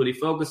we should really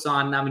focus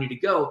on. Now we need to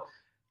go.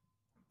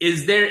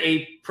 Is there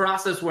a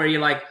process where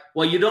you're like,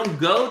 well, you don't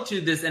go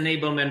to this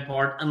enablement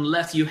part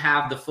unless you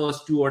have the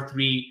first 2 or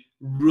 3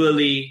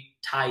 really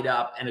tied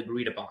up and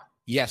agreed upon?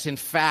 Yes. In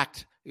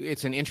fact,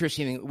 it's an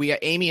interesting thing.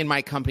 Amy in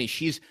my company,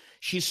 she's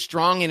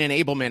strong in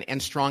enablement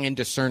and strong in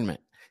discernment.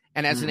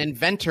 And as an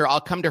inventor,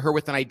 I'll come to her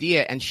with an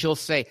idea and she'll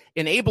say,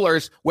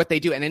 enablers, what they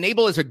do, and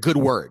enable is a good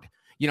word.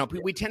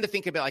 We tend to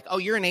think of it like,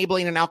 you're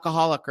enabling an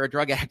alcoholic or a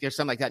drug addict or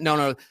something like that.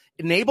 No.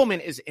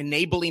 Enablement is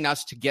enabling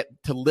us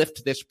to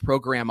lift this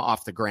program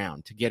off the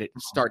ground, to get it,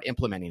 start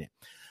implementing it.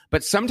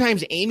 But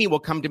sometimes Amy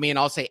will come to me and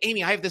I'll say,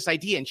 Amy, I have this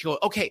idea. And she'll go,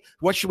 okay,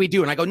 what should we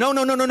do? And I go,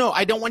 no.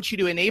 I don't want you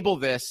to enable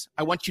this.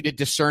 I want you to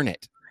discern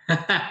it.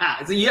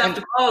 So you have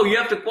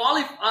to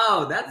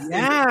qualify.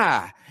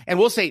 Yeah. And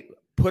we'll say,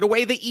 put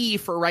away the E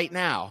for right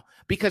now,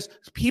 because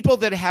people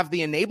that have the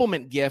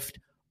enablement gift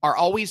are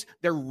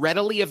they're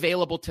readily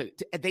available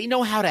they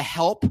know how to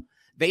help.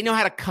 They know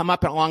how to come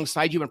up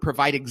alongside you and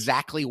provide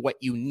exactly what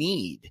you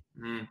need.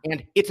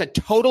 And it's a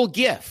total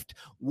gift,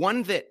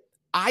 one that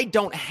I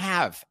don't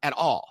have at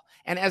all.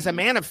 And as a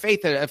man of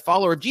faith, a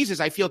follower of Jesus,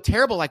 I feel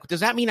terrible. Like,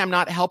 does that mean I'm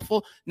not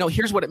helpful? No,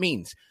 here's what it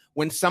means.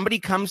 When somebody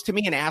comes to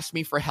me and asks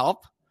me for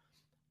help,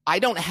 I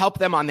don't help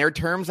them on their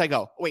terms. I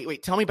go,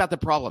 wait, tell me about the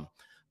problem.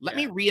 Let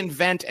me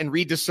reinvent and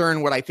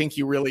rediscern what I think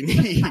you really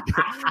need.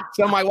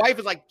 So my wife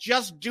is like,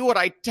 just do what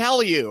I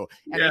tell you.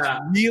 And it's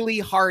really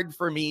hard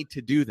for me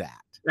to do that.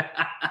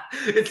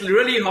 It's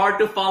really hard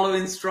to follow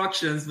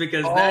instructions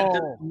because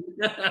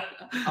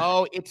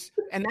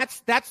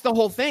that's the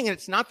whole thing. And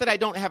it's not that I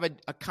don't have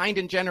a kind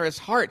and generous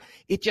heart.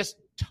 It just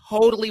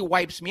totally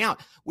wipes me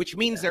out, which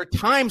means there are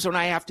times when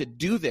I have to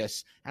do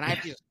this and I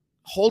have to just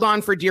hold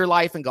on for dear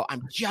life and go,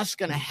 I'm just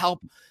going to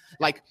help.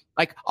 Like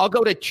I'll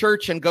go to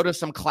church and go to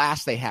some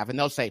class they have and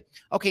they'll say,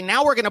 okay,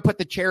 now we're going to put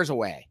the chairs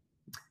away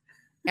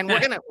and we're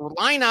going to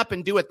line up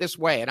and do it this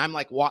way. And I'm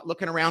like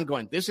looking around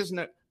going, this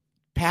isn't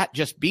Pat,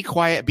 just be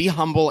quiet, be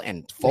humble,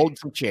 and fold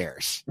some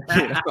chairs.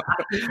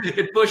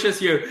 It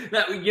pushes you.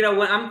 Now,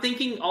 when I'm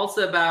thinking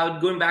also about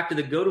going back to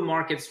the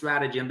go-to-market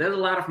strategy, and there's a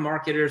lot of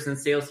marketers and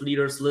sales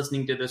leaders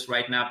listening to this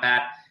right now,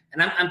 Pat,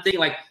 and I'm thinking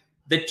like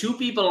the 2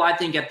 people I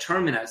think at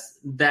Terminus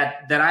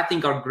that I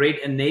think are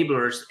great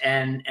enablers,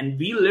 and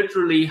we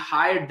literally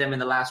hired them in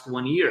the last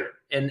 1 year,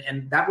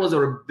 and that was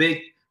a big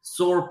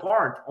sore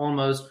part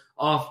almost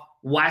of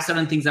why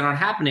certain things are not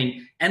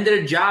happening. And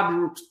their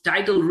job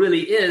title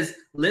really is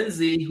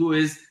Lindsay, who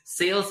is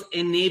sales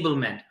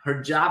enablement.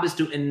 Her job is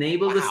to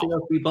enable the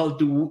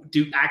salespeople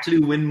to actually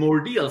win more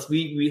deals.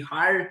 We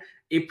hire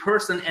a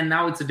person, and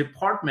now it's a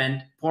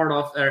department part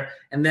of her.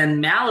 And then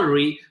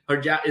Mallory, her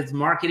job is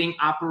marketing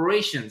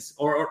operations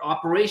or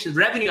operations,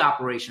 revenue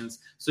operations.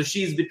 So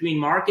she's between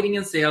marketing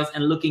and sales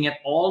and looking at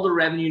all the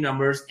revenue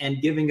numbers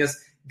and giving us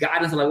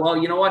guidance like, well,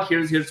 you know what,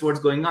 here's what's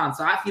going on.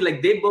 So I feel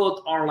like they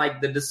both are like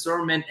the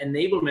discernment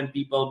enablement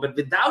people, but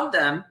without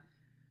them,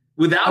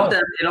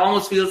 it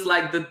almost feels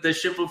like the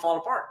ship will fall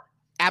apart.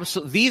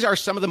 Absolutely. These are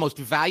some of the most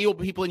valuable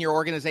people in your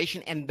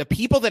organization. And the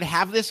people that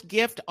have this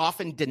gift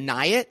often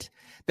deny it.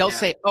 They'll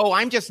say, oh,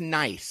 I'm just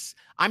nice.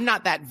 I'm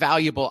not that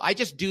valuable. I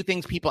just do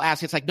things people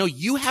ask. It's like, no,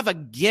 you have a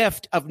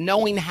gift of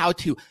knowing how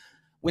to,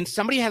 when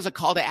somebody has a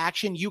call to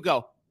action, you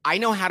go, I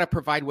know how to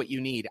provide what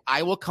you need.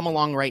 I will come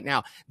along right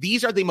now.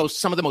 These are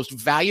some of the most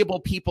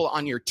valuable people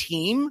on your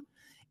team.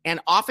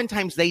 And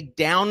oftentimes they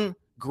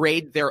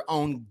downgrade their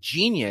own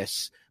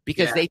genius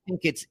because they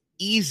think it's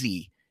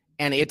easy,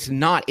 and it's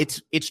not.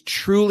 It's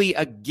truly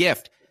a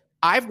gift.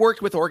 I've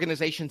worked with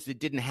organizations that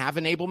didn't have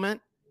enablement,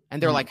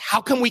 and they're like,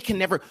 how come we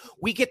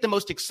get the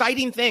most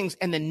exciting things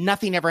and then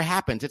nothing ever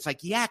happens? It's like,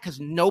 yeah, because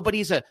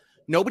nobody's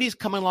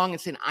coming along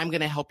and saying, I'm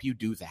going to help you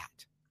do that.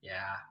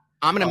 Yeah.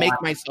 I'm going to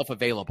make myself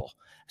available.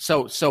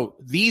 So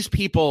these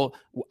people,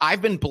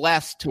 I've been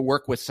blessed to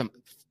work with some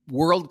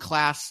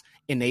world-class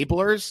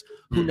enablers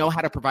who know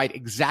how to provide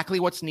exactly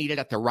what's needed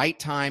at the right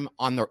time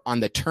on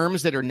the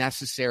terms that are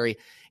necessary.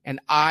 And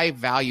I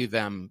value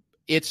them.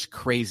 It's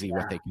crazy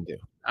what they can do.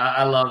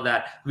 I love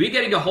that. We're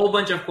getting a whole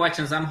bunch of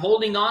questions. I'm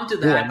holding on to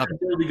that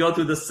until we go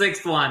to the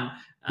sixth one.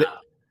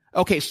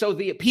 Okay, so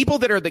the people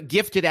that are the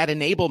gifted at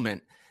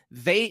enablement,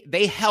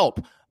 they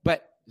help,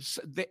 but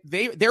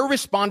they're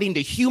responding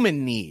to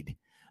human need.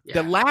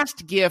 Yeah. The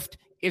last gift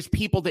is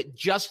people that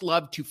just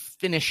love to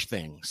finish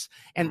things.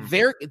 And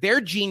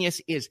their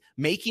genius is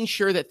making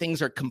sure that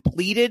things are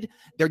completed,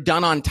 they're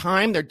done on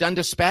time, they're done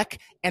to spec,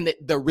 and that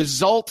the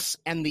results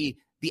and the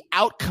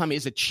outcome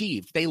is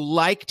achieved. They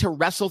like to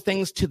wrestle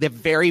things to the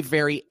very,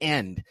 very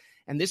end.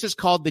 And this is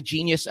called the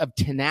genius of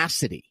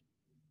tenacity.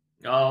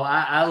 Oh,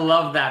 I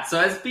love that. So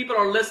as people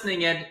are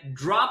listening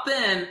drop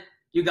in.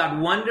 You got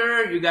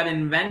wonder, you got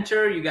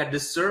inventor, you got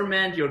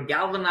discernment, your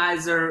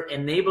galvanizer,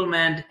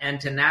 enablement, and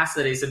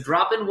tenacity. So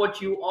drop in what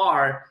you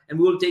are, and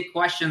we'll take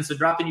questions. So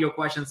drop in your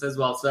questions as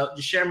well. So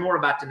just share more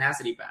about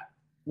tenacity, Pat.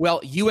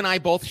 Well, you and I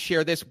both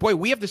share this. Boy,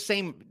 we have the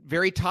same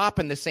very top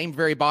and the same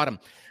very bottom.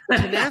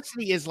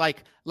 Tenacity is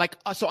like,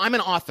 so I'm an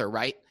author,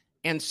 right?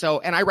 And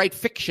I write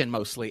fiction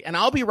mostly, and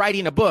I'll be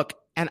writing a book,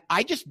 and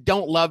I just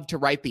don't love to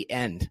write the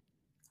end.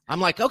 I'm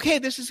like, okay,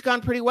 this has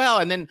gone pretty well.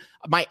 And then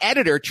my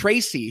editor,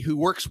 Tracy, who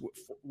works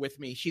with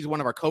me, she's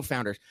one of our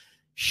co-founders.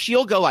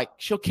 She'll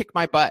kick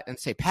my butt and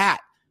say,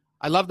 Pat,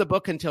 I love the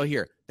book until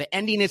here. The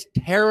ending is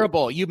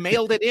terrible. You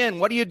mailed it in.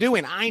 What are you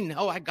doing? I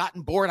know, I've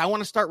gotten bored. I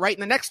want to start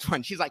writing the next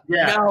one. She's like,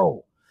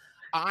 no,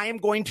 I am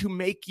going to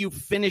make you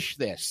finish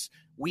this.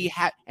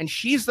 And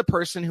she's the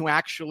person who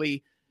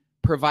actually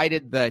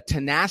provided the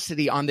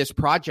tenacity on this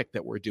project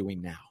that we're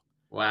doing now.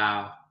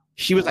 Wow.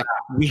 She was like,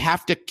 we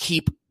have to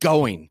keep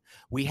going.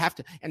 We have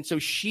to. And so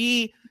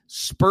she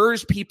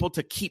spurs people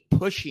to keep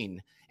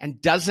pushing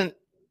and doesn't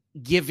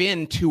give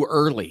in too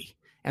early.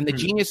 And the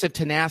genius of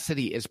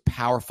tenacity is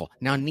powerful.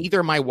 Now,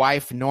 neither my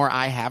wife nor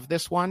I have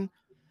this one.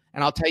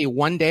 And I'll tell you,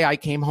 one day I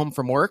came home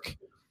from work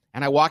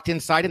and I walked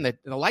inside and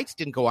the lights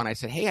didn't go on. I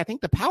said, hey, I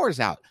think the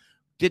power's out.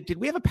 Did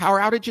we have a power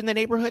outage in the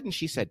neighborhood? And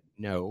she said,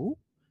 no.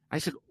 I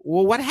said,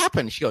 well, what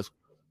happened? She goes,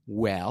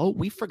 well,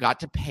 we forgot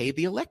to pay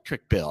the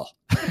electric bill.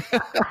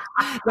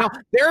 Now,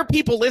 there are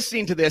people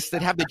listening to this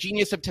that have the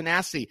genius of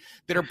tenacity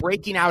that are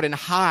breaking out in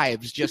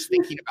hives just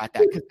thinking about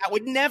that, because that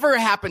would never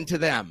happen to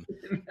them.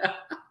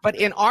 But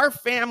in our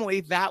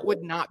family, that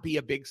would not be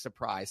a big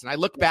surprise. And I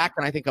look back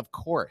and I think, of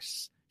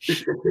course,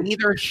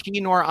 neither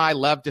she nor I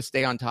love to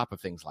stay on top of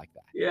things like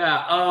that.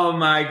 Yeah. Oh,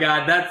 my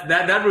God.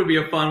 That would be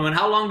a fun one.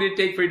 How long did it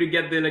take for you to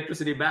get the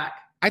electricity back?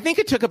 I think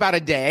it took about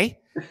a day.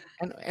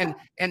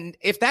 And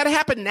if that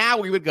happened now,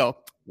 we would go,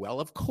 well,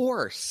 of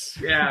course.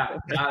 Yeah.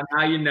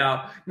 Now you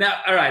know. Now,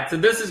 all right. So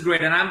this is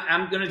great. And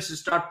I'm going to just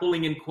start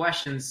pulling in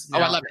questions now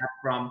I love that.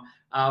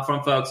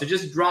 from folks. So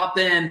just drop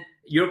in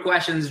your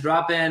questions,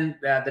 drop in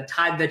the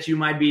type that you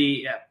might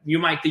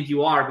think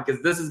you are,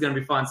 because this is going to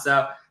be fun.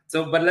 So,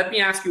 but let me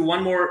ask you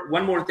one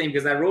more thing,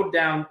 because I wrote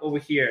down over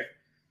here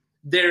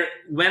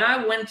when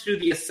I went through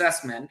the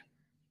assessment,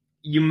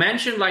 you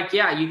mentioned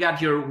you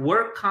got your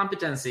work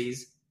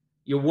competencies,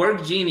 your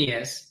work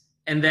genius,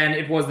 and then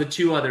it was the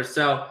two others.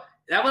 So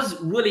that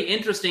was really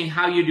interesting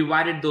how you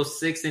divided those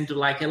six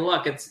into hey,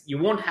 look, you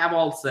won't have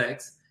all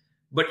six,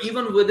 but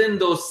even within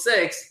those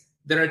six,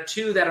 there are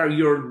two that are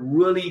your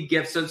really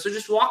gifts. So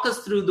just walk us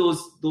through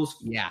those.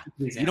 Yeah.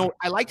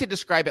 I like to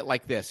describe it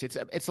like this.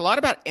 It's a lot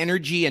about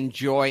energy and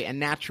joy and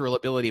natural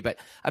ability, but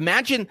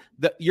imagine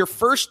your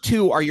first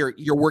two are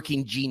your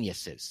working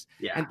geniuses.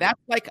 Yeah. And that's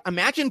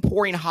imagine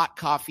pouring hot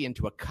coffee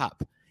into a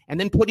cup and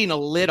then putting a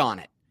lid on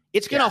it.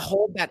 It's going to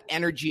hold that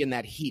energy and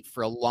that heat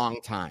for a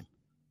long time.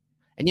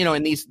 And, you know,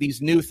 in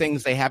these new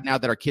things they have now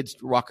that our kids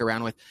walk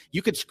around with,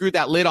 you could screw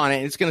that lid on it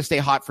and it's going to stay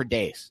hot for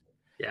days.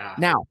 Yeah.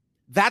 Now,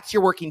 that's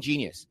your working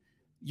genius.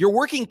 Your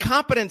working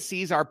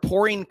competencies are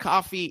pouring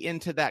coffee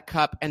into that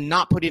cup and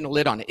not putting a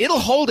lid on it. It'll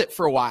hold it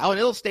for a while and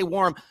it'll stay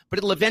warm, but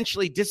it'll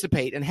eventually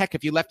dissipate. And heck,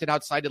 if you left it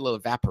outside, it'll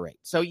evaporate.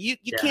 So you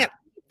can't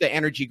keep the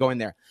energy going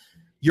there.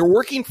 Your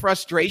working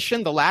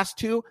frustration, the last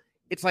two,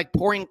 it's like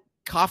pouring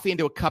coffee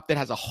into a cup that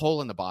has a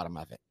hole in the bottom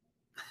of it.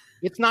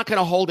 It's not going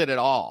to hold it at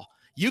all.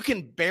 You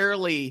can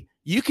barely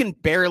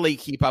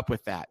keep up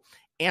with that.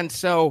 And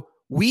so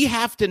we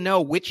have to know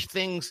which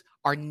things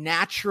are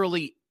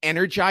naturally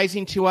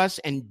energizing to us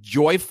and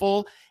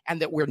joyful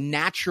and that we're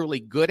naturally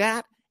good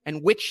at,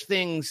 and which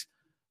things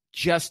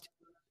just,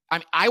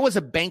 I was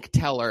a bank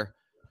teller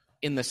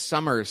in the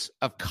summers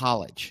of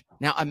college.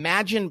 Now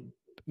imagine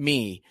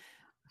me.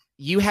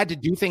 You had to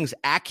do things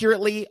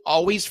accurately,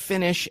 always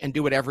finish, and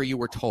do whatever you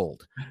were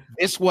told.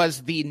 This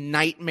was the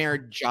nightmare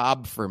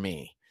job for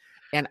me.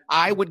 And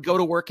I would go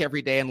to work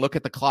every day and look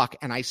at the clock,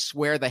 and I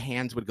swear the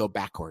hands would go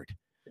backward.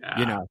 Yeah.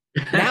 You know,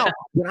 now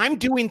when I'm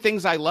doing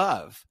things I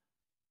love,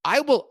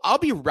 I'll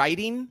be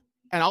writing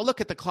and I'll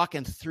look at the clock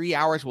and 3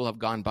 hours will have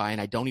gone by and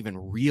I don't even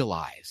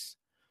realize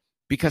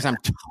because I'm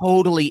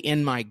totally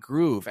in my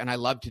groove and I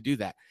love to do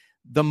that.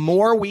 The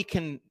more we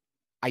can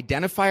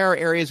identify our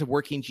areas of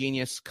working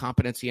genius,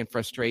 competency, and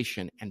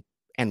frustration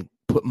and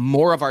put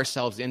more of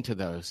ourselves into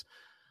those,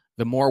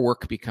 the more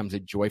work becomes a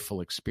joyful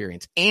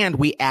experience and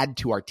we add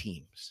to our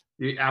teams.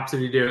 You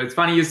absolutely do. It's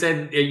funny you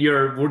said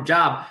your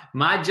job.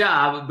 My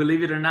job,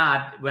 believe it or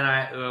not, when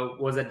I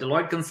was at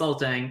Deloitte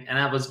Consulting and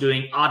I was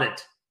doing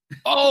audit.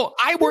 Oh,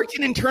 I worked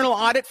in internal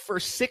audit for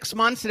 6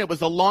 months and it was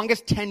the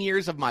longest 10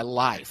 years of my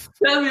life.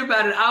 Tell me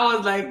about it. I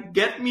was like,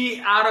 get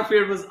me out of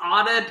here. It was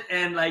audit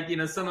and like, you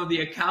know, some of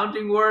the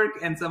accounting work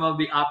and some of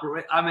the it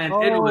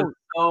was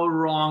so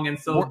wrong and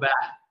so bad.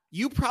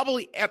 You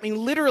probably,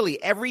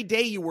 literally every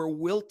day you were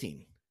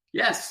wilting.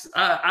 Yes,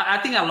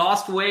 I think I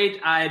lost weight.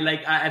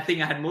 I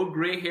think I had more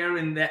gray hair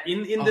in the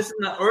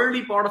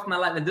early part of my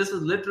life, and this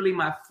was literally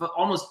my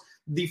almost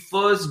the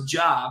first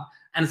job.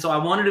 And so I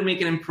wanted to make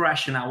an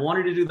impression. I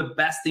wanted to do the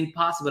best thing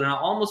possible, and I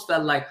almost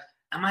felt like,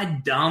 am I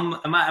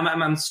dumb?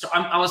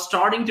 I was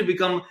starting to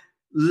become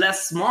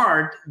less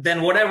smart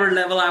than whatever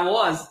level I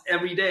was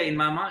every day in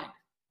my mind.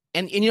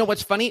 And you know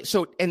what's funny?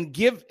 So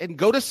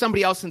go to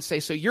somebody else and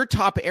say, so your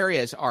top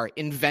areas are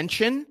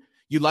invention.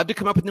 You love to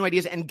come up with new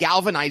ideas and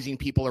galvanizing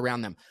people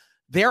around them.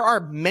 There are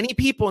many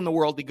people in the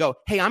world that go,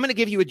 hey, I'm going to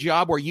give you a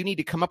job where you need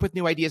to come up with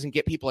new ideas and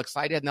get people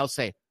excited. And they'll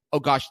say, oh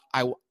gosh,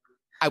 I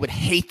would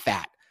hate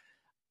that.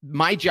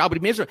 My job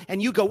would be miserable.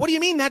 And you go, what do you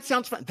mean? That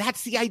sounds fun.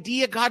 That's the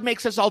idea. God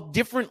makes us all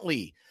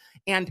differently.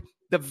 And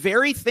the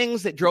very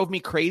things that drove me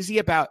crazy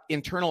about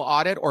internal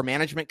audit or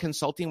management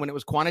consulting when it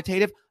was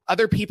quantitative,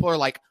 other people are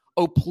like,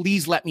 oh,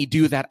 please let me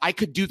do that. I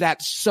could do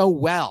that so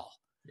well.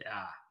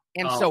 Yeah.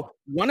 And so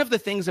one of the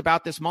things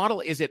about this model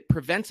is it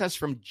prevents us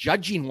from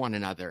judging one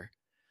another,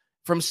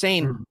 from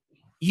saying,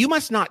 you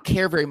must not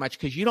care very much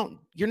because you're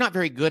not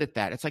very good at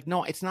that. It's like,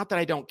 no, it's not that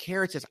I don't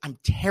care. It's just I'm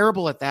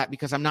terrible at that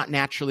because I'm not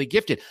naturally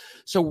gifted.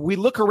 So we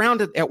look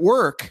around at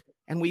work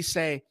and we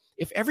say,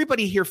 if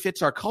everybody here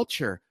fits our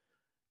culture,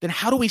 then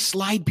how do we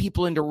slide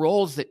people into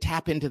roles that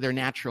tap into their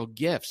natural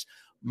gifts?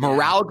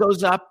 Morale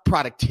goes up,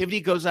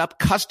 productivity goes up,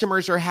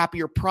 customers are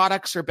happier,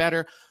 products are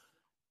better.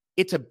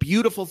 It's a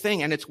beautiful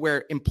thing, and it's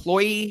where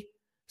employee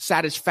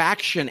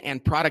satisfaction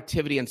and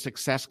productivity and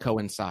success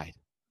coincide.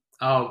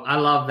 Oh, I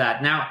love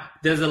that. Now,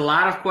 there's a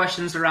lot of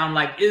questions around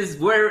like,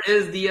 where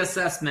is the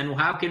assessment?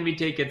 How can we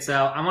take it?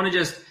 So I want to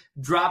just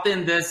drop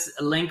in this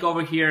link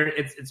over here.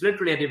 It's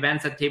literally at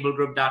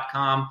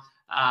events@tablegroup.com,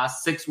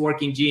 6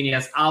 Working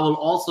Genius. I will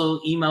also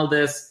email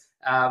this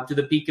to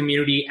the Peak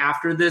community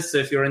after this. So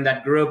if you're in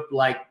that group,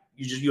 like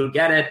you'll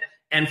get it.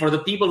 And for the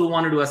people who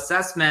want to do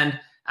assessment,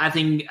 I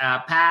think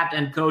Pat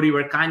and Cody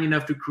were kind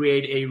enough to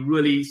create a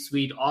really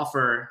sweet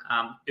offer.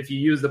 If you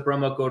use the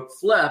promo code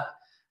FLIP,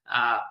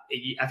 I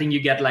think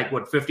you get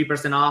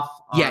 50% off.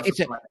 Yeah,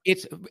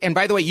 it's and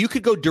by the way, you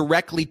could go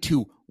directly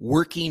to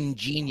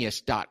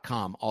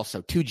workinggenius.com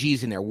also. 2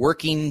 G's in there,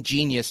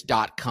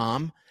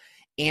 workinggenius.com,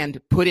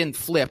 and put in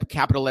FLIP,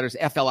 capital letters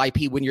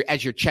FLIP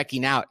as you're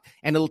checking out,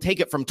 and it'll take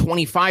it from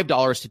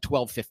 $25 to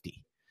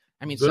 $12.50.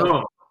 I mean,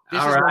 so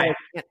this is right.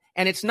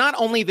 And it's not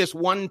only this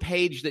one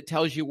page that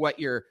tells you what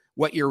your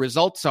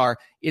results are.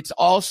 It's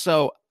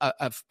also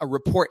a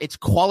report. It's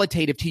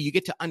qualitative too. You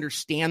get to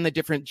understand the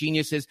different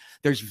geniuses.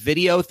 There's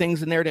video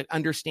things in there to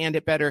understand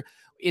it better.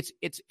 It's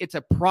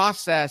a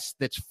process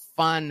that's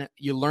fun.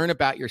 You learn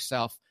about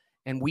yourself,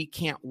 and we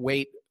can't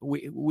wait.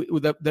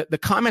 The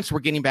comments we're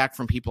getting back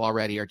from people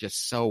already are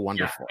just so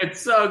wonderful. Yeah, it's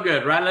so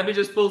good, right? Let me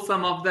just pull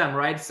some of them,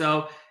 right?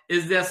 So,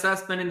 is the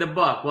assessment in the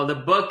book? Well, the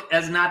book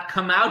has not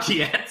come out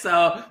yet.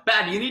 So,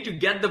 Pat, you need to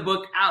get the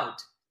book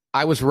out.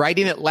 I was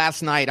writing it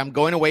last night. I'm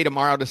going away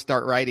tomorrow to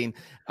start writing.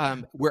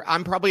 I'm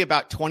probably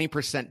about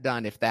 20%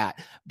 done, if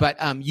that. But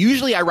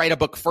usually I write a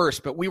book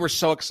first. But we were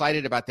so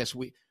excited about this.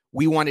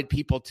 we wanted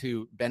people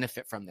to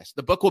benefit from this.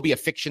 The book will be a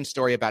fiction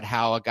story about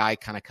how a guy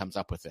kind of comes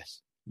up with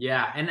this.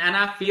 Yeah. And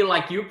I feel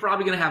like you're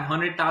probably going to have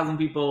 100,000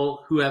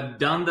 people who have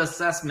done the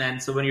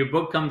assessment. So when your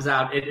book comes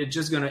out, it's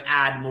just going to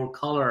add more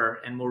color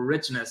and more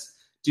richness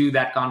to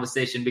that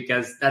conversation,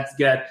 because that's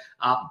good.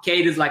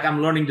 Kate is like,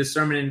 I'm learning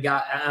discernment and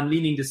I'm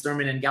leaning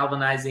discernment and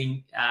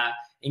galvanizing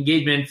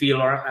engagement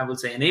feel, or I would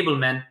say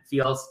enablement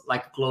feels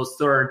like a close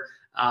third.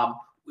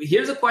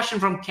 Here's a question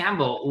from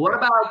Campbell. What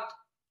about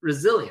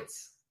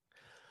resilience?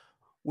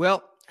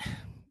 Well,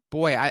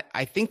 boy,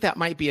 I think that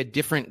might be a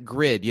different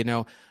grid,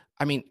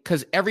 I mean,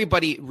 because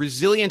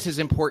resilience is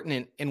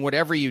important in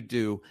whatever you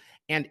do.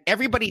 And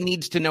everybody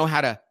needs to know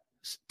how to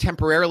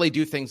temporarily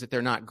do things that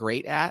they're not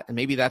great at. And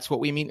maybe that's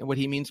what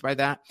he means by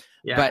that.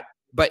 Yeah.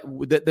 But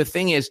the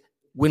thing is,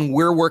 when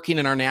we're working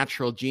in our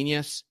natural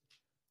genius,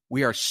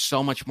 we are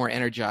so much more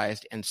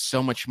energized and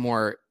so much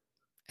more,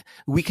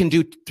 we can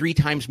do 3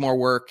 times more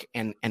work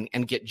and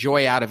get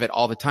joy out of it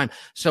all the time.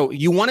 So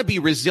you want to be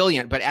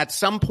resilient, but at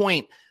some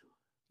point,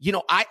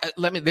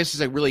 this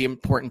is a really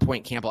important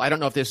point, Campbell. I don't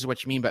know if this is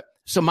what you mean, but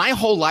so my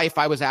whole life,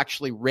 I was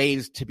actually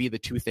raised to be the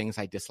 2 things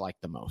I dislike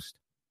the most,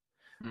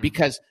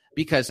 because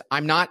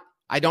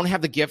I don't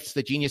have the gifts,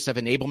 the genius of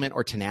enablement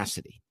or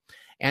tenacity.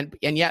 And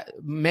yet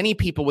many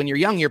people, when you're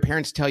young, your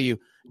parents tell you,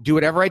 do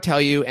whatever I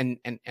tell you and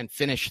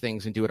finish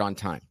things and do it on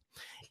time.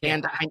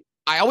 And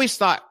I always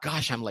thought,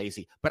 gosh, I'm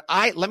lazy. But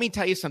let me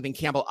tell you something,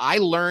 Campbell, I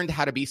learned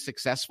how to be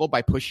successful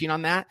by pushing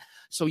on that.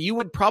 So you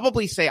would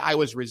probably say I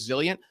was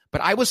resilient,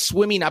 but I was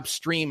swimming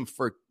upstream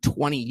for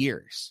 20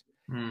 years.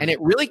 And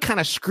it really kind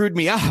of screwed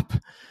me up,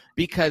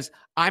 because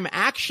I'm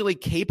actually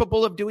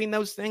capable of doing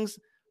those things,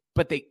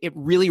 but it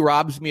really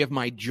robs me of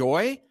my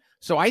joy.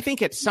 So I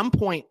think at some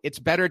point it's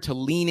better to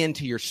lean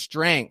into your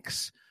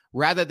strengths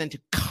rather than to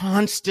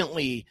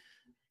constantly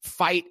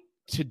fight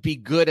to be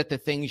good at the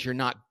things you're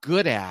not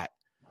good at.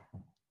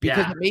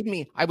 Because it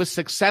made I was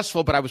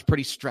successful, but I was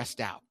pretty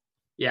stressed out.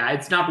 Yeah,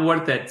 it's not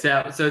worth it.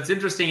 So it's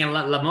interesting. And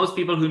most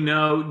people who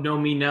know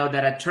me know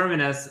that at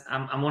Terminus,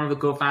 I'm one of the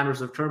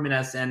co-founders of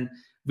Terminus, and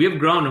we have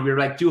grown. We're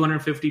like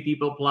 250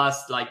 people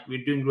plus, like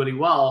we're doing really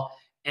well.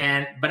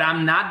 But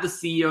I'm not the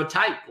CEO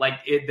type.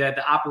 Like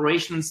the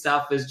operation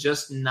stuff is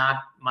just not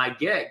my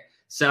gig.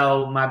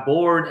 So my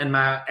board and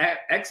my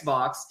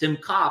Xbox, Tim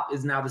Kopp,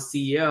 is now the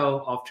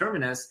CEO of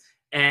Terminus.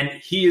 And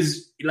he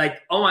is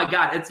like, oh my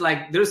God, it's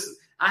like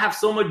I have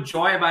so much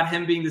joy about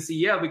him being the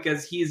CEO,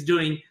 because he is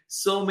doing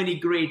so many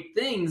great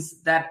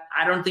things that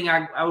I don't think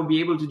I would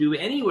be able to do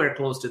anywhere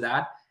close to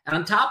that. And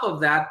on top of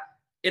that,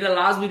 it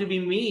allows me to be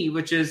me,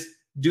 which is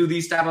do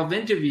these type of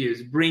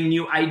interviews, bring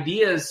new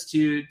ideas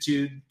to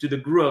the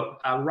group,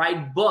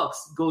 write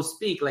books, go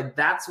speak. Like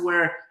that's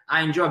where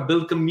I enjoy,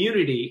 build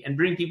community and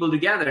bring people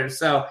together.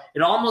 So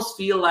it almost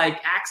feel like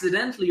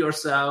accidentally or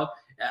so,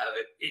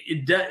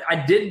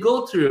 I did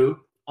go through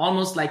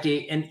almost like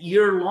an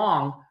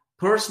year-long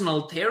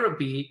personal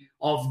therapy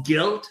of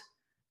guilt,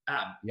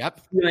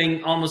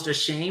 feeling almost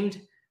ashamed,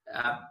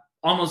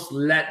 almost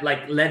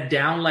let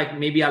down, like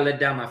maybe I let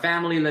down my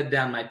family, let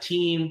down my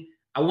team.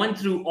 I went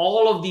through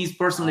all of these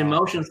personal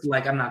emotions,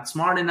 like I'm not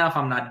smart enough,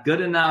 I'm not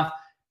good enough.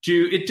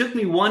 It took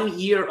me 1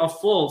 year of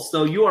full.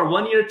 So you are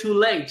 1 year too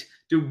late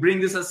to bring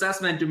this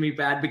assessment to me,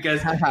 Pat,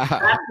 because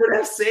that would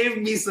have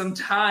saved me some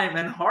time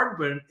and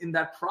heartburn in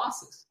that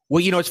process.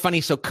 Well, it's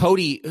funny. So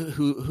Cody,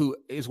 who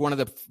is one of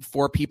the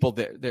 4 people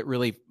that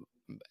really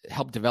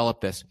helped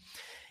develop this,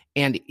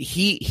 and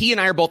he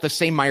and I are both the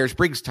same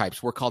Myers-Briggs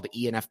types. We're called the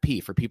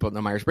ENFP for people who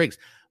know Myers-Briggs.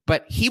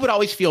 But he would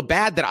always feel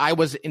bad that I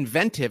was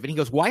inventive. And he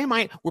goes, why am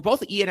I? We're both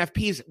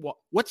ENFPs.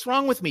 What's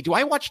wrong with me? Do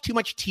I watch too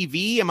much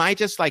TV? Am I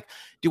just like,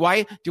 do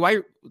I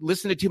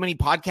listen to too many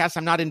podcasts?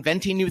 I'm not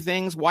inventing new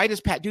things. Why does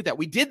Pat do that?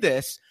 We did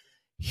this.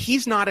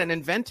 He's not an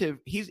inventive.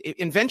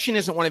 Invention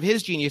isn't one of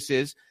his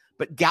geniuses,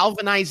 but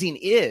galvanizing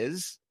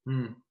is.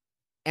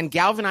 And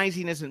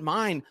galvanizing isn't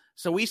mine.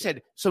 So we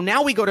said, so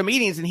now we go to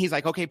meetings and he's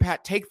like, okay,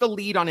 Pat, take the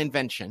lead on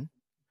invention.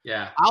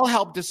 Yeah. I'll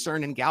help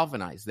discern and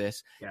galvanize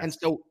this. Yes. And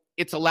so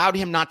it's allowed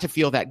him not to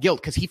feel that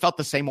guilt, because he felt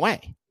the same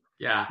way.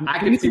 Yeah. I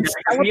can see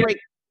that.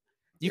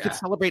 You could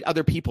celebrate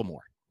other people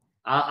more.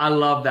 I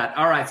love that.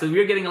 All right. So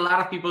we're getting a lot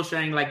of people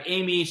sharing, like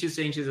Amy, she's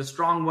saying she's a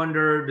strong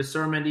wonder,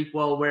 discernment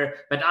equal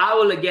but I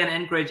will again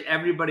encourage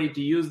everybody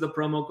to use the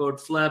promo code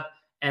FLIP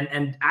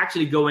and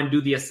actually go and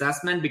do the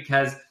assessment,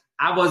 because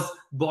I was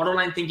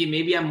borderline thinking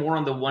maybe I'm more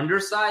on the wonder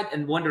side,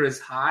 and wonder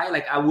is high.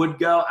 Like I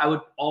would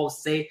always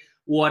say,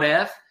 what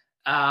if?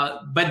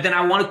 But then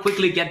I want to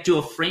quickly get to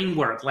a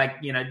framework. Like,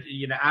 I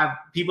have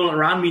people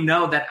around me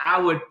know that I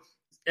would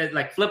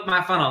like Flip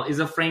My Funnel is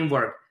a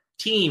framework.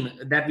 Team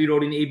that we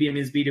wrote in ABM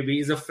is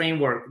B2B is a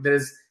framework.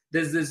 There's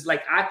this,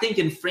 like, I think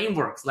in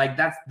frameworks, like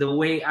that's the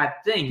way I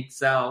think.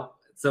 So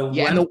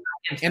yeah.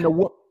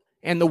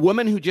 And the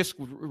woman who just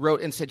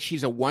wrote and said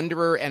she's a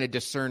wanderer and a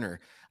discerner.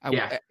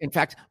 In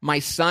fact, my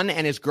son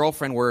and his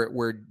girlfriend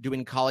were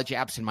doing college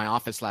apps in my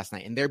office last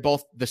night, and they're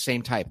both the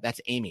same type.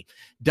 That's Amy,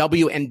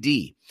 W and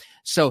D.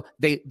 So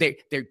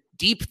they're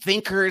deep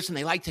thinkers, and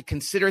they like to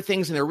consider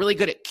things, and they're really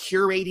good at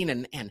curating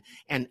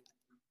and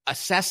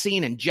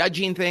assessing and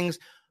judging things.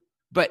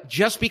 But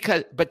just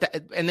because,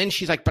 and then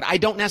she's like, but I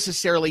don't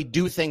necessarily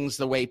do things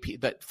the way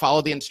that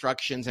follow the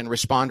instructions and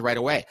respond right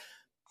away.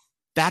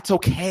 That's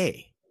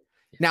okay.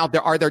 Now,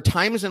 are there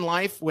times in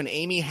life when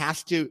Amy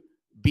has to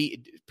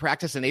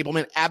practice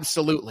enablement?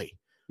 Absolutely.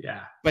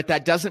 Yeah. But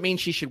that doesn't mean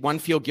she should, one,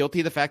 feel guilty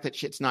of the fact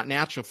that it's not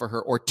natural for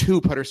her, or two,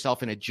 put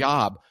herself in a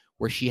job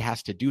where she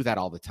has to do that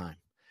all the time.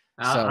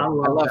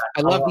 So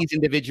I love these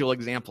individual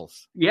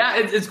examples. Yeah,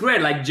 it's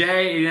great. Like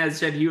Jay has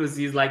said,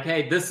 he's like,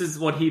 hey, this is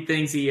what he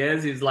thinks he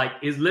is. He's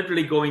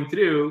literally going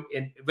through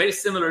it, very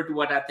similar to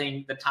what I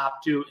think the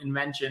top two,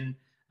 Invention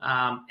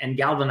and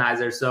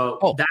Galvanizer. So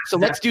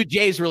let's do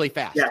Jay's really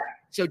fast. Yeah.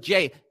 So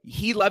Jay,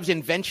 he loves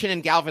invention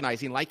and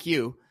galvanizing like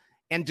you,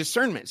 and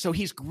discernment. So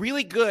he's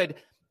really good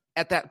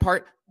at that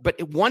part, but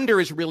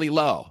wonder is really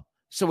low.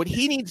 So what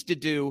he needs to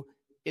do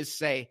is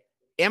say,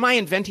 am I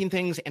inventing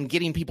things and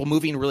getting people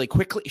moving really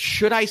quickly?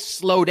 Should I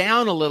slow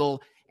down a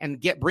little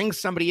and bring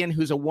somebody in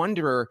who's a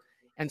wonderer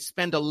and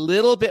spend a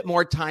little bit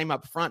more time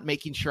up front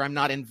making sure I'm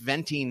not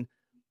inventing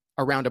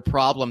around a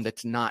problem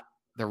that's not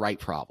the right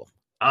problem?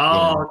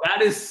 Oh,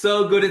 that is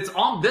so good.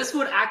 This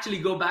would actually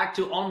go back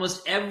to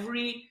almost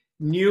every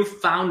new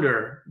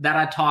founder that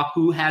I talk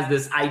who has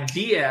this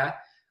idea,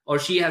 or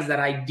she has that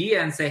idea,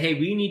 and say, hey,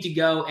 we need to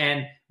go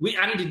and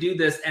I need to do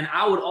this. And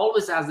I would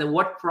always ask them,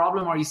 what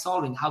problem are you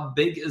solving? How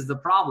big is the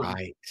problem?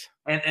 Right.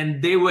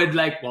 And they would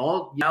like,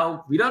 well,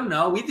 we don't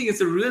know. We think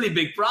it's a really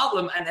big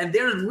problem. And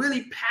they're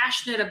really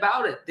passionate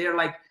about it. They're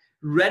like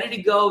ready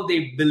to go.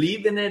 They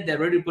believe in it. They're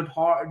ready to put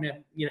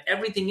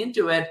everything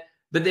into it,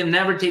 but they've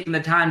never taken the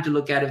time to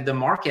look at if the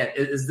market,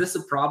 is this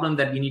a problem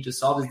that we need to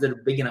solve? Is there a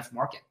big enough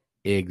market?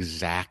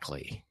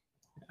 Exactly.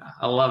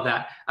 I love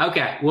that.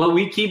 Okay. Well,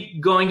 we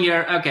keep going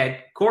here.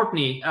 Okay.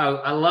 Courtney. Oh,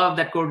 I love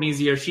that Courtney's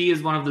here. She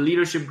is one of the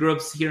leadership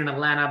groups here in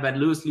Atlanta, but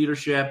Lewis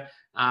Leadership.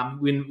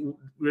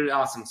 Really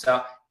awesome.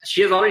 So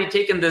she has already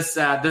taken this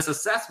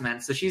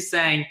assessment. So she's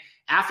saying,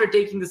 after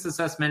taking this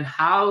assessment,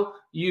 how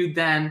you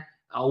then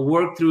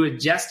work through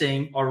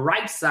adjusting or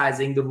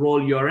right-sizing the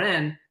role you're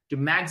in to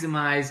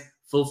maximize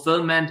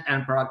fulfillment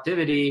and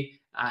productivity.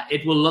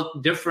 It will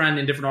look different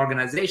in different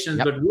organizations,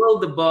 but will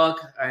the book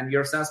and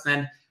your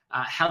assessment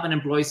help an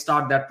employee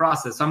start that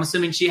process? So I'm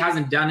assuming she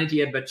hasn't done it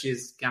yet, but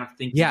she's kind of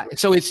thinking. Yeah.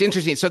 So it's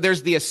interesting. So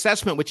there's the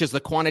assessment, which is the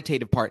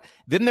quantitative part.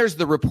 Then there's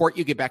the report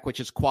you get back,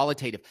 which is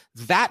qualitative.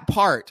 That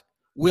part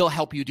will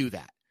help you do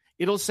that.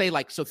 It'll say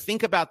like, so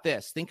think about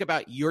this, think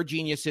about your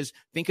geniuses,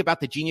 think about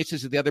the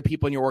geniuses of the other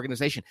people in your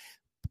organization.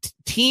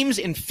 Teams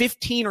in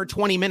 15 or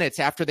 20 minutes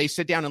after they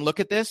sit down and look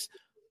at this,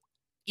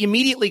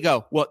 immediately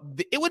go, well,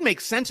 it would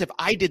make sense if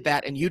I did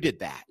that and you did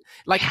that.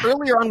 Like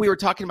earlier on, we were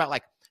talking about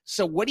like,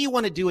 so what do you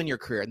want to do in your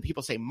career? And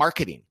people say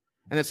marketing.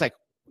 And it's like,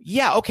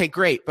 yeah, okay,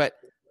 great. But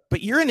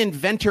you're an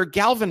inventor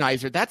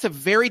galvanizer. That's a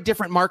very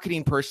different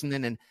marketing person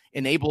than an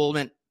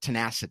enablement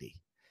tenacity.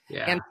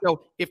 Yeah. And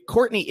so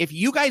if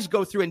you guys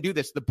go through and do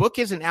this, the book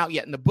isn't out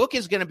yet. And the book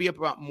is going to be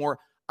about more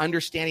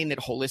understanding it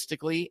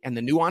holistically and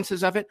the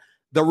nuances of it.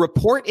 The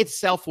report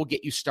itself will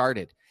get you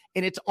started.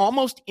 And it's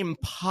almost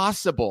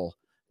impossible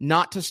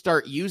not to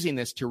start using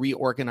this to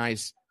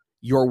reorganize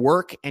your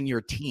work and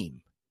your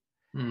team.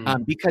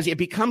 Because it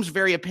becomes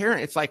very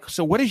apparent. It's like,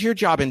 so what does your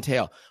job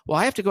entail? Well,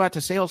 I have to go out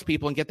to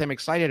salespeople and get them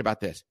excited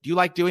about this. Do you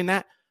like doing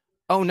that?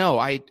 Oh, no,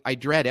 I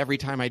dread every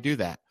time I do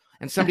that.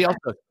 And somebody else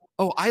goes,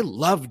 oh, I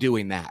love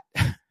doing that.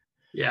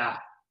 Yeah.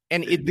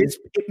 And it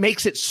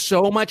makes it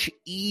so much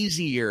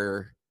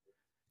easier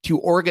to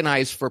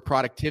organize for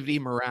productivity,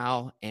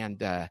 morale, and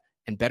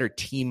better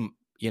team,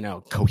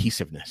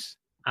 cohesiveness.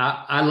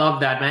 I love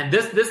that, man.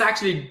 This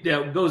actually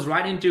goes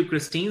right into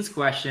Christine's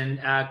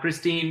question.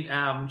 Christine,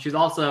 she's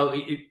also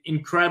an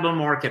incredible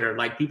marketer.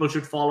 Like, people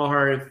should follow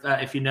her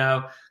if you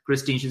know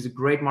Christine. She's a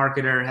great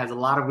marketer, has a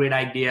lot of great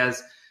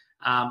ideas.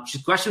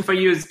 She's question for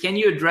you is, can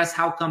you address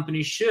how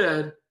companies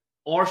should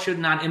or should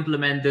not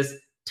implement this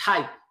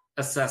type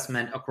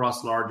assessment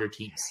across larger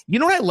teams? You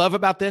know what I love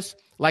about this?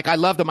 Like, I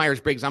love the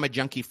Myers-Briggs. I'm a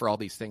junkie for all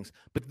these things.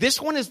 But this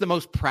one is the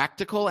most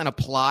practical and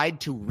applied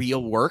to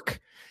real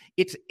work.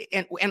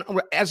 And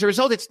as a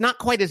result, it's not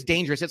quite as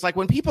dangerous. It's like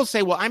when people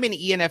say, well, I'm an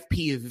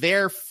ENFP,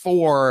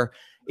 therefore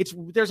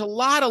there's a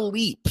lot of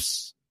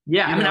leaps.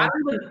 Yeah. I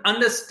don't even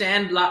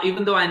understand,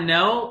 even though I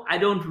know, I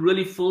don't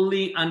really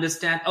fully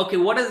understand. Okay,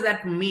 what does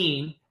that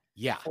mean?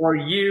 Yeah. For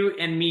you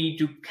and me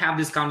to have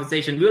this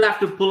conversation? We'll have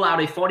to pull out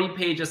a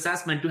 40-page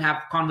assessment to have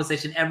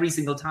conversation every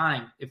single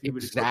time.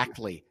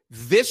 Exactly.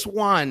 This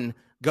one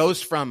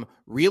goes from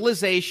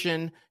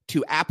realization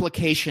to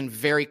application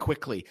very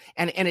quickly.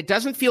 And it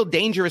doesn't feel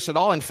dangerous at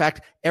all. In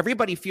fact,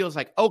 everybody feels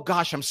like, oh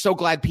gosh, I'm so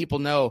glad people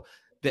know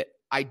that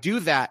I do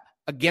that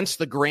against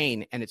the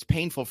grain and it's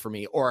painful for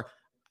me, or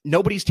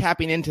nobody's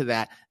tapping into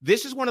that.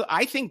 This is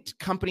I think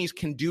companies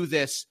can do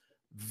this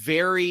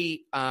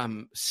very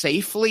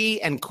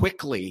safely and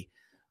quickly.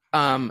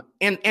 And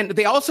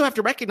they also have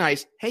to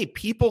recognize, hey,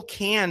 people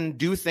can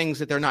do things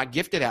that they're not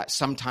gifted at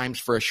sometimes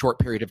for a short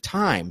period of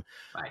time.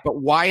 Right. But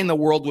why in the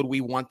world would we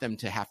want them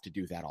to have to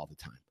do that all the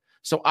time?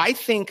 So I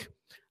think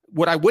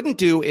what I wouldn't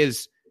do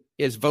is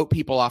is vote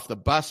people off the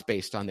bus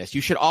based on this.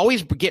 You should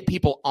always get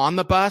people on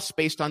the bus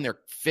based on their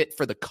fit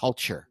for the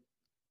culture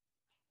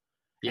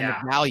and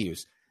the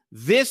values.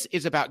 This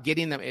is about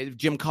getting them.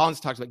 Jim Collins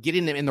talks about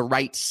getting them in the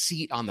right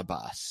seat on the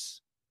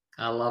bus.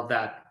 I love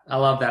that.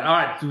 All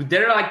right. So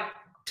there are like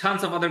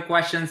tons of other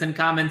questions and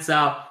comments.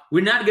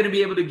 We're not going to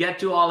be able to get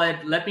to all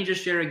it. Let me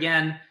just share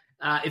again.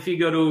 If you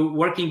go to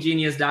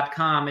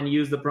workinggenius.com and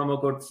use the promo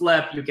code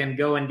FLIP, you can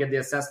go and get the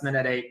assessment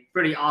at a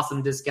pretty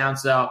awesome discount.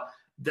 So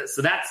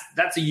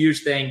that's a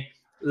huge thing.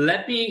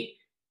 Let me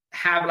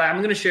have, I'm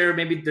going to share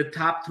maybe the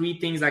top 3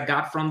 things I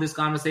got from this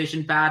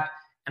conversation, Pat.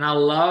 And I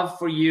love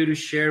for you to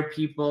share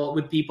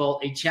with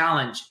people a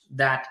challenge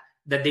that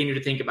they need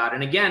to think about.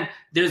 And again,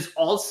 there's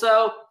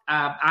also,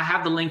 I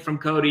have the link from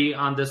Cody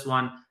on this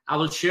one. I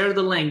will share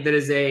the link. There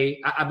is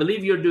I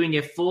believe you're doing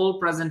a full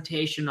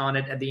presentation on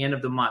it at the end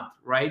of the month,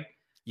 right?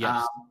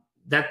 Yes.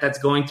 That's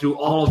going through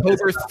all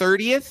October of this.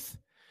 30th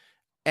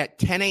at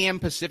 10 a.m.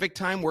 Pacific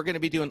time. We're going to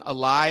be doing a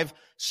live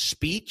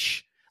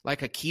speech,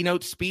 like a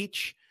keynote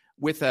speech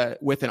with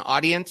an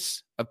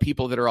audience of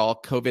people that are all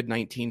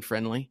COVID-19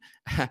 friendly.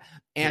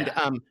 And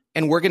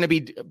we're going to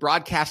be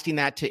broadcasting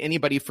that to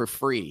anybody for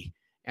free.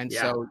 And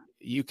so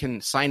you can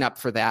sign up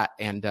for that,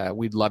 and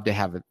we'd love to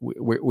have it.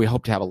 We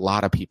hope to have a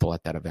lot of people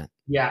at that event.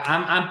 Yeah,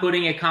 I'm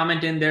putting a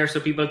comment in there so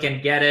people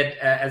can get it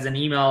as an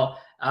email.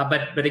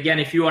 But again,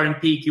 if you are in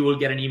peak, you will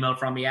get an email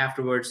from me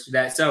afterwards to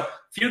that. So,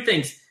 few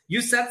things.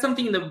 You said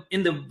something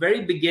in the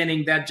very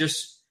beginning that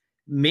just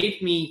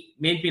made me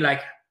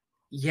like,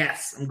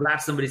 yes, I'm glad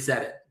somebody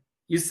said it.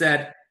 You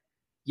said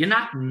you're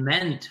not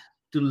meant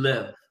to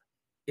live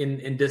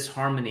in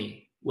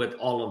disharmony with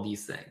all of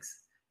these things.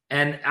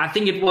 And I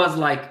think it was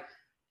like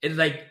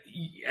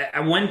I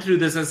went through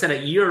this, I said, a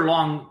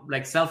year-long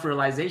like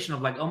self-realization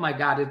of like, oh my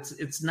God,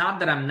 it's not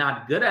that I'm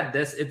not good at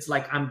this. It's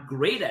like I'm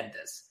great at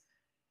this.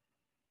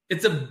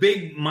 It's a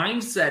big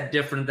mindset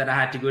difference that I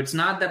had to go. It's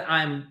not that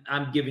I'm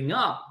giving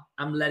up.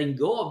 I'm letting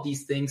go of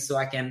these things so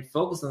I can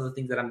focus on the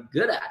things that I'm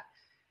good at.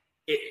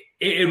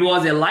 It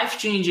was a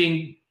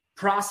life-changing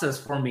process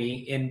for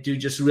me into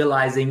just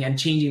realizing and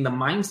changing the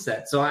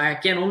mindset. So I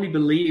can only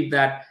believe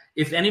that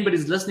if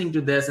anybody's listening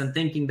to this and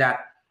thinking that,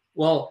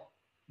 well,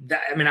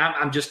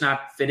 I'm just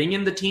not fitting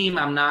in the team.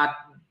 I'm not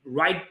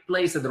right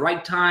place at the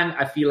right time.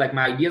 I feel like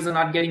my ideas are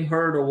not getting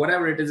heard or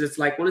whatever it is. It's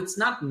like, well, it's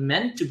not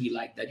meant to be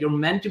like that. You're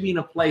meant to be in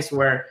a place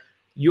where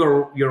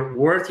your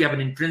worth, you have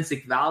an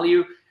intrinsic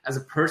value as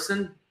a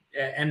person,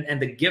 and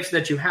the gifts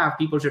that you have,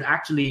 people should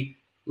actually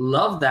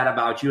love that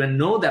about you and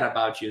know that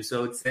about you.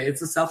 So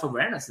it's a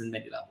self-awareness in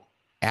many levels.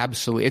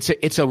 Absolutely.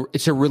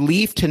 It's a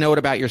relief to know it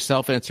about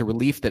yourself, and it's a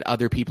relief that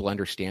other people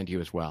understand you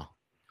as well.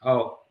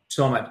 Oh,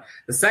 so much.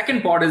 The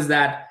second part is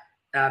that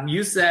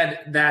you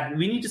said that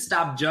we need to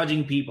stop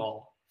judging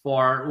people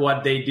for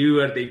what they do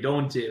or they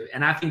don't do.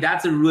 And I think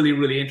that's a really,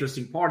 really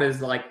interesting part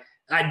is like,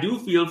 I do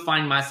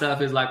find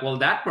myself is like, well,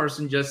 that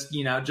person just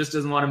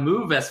doesn't want to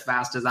move as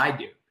fast as I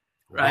do.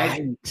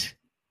 Right.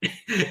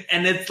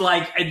 And it's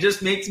like, it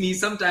just makes me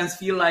sometimes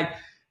feel like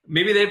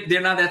maybe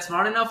they're not that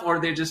smart enough, or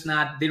they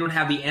don't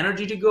have the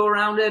energy to go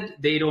around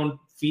it. They don't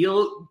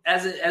feel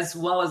as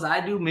well as I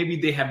do. Maybe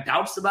they have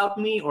doubts about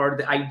me or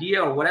the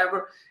idea or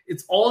whatever.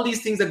 It's all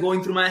these things that are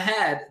going through my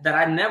head that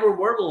I never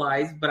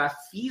verbalize, but I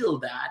feel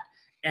that.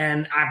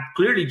 And I'm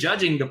clearly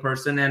judging the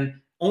person.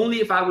 And only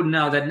if I would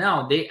know that,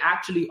 no, they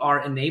actually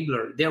are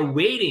enabler. They're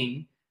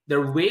waiting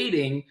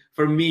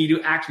for me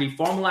to actually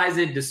formalize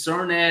it,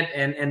 discern it,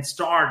 and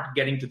start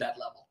getting to that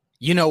level.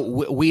 You know,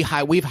 we've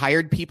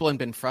hired people and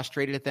been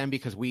frustrated at them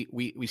because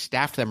we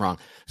staffed them wrong.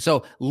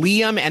 So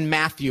Liam and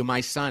Matthew,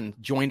 my son,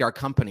 joined our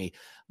company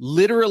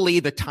literally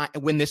the time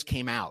when this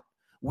came out.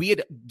 We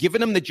had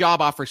given them the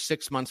job offer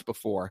 6 months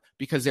before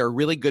because they're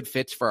really good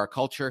fits for our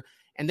culture.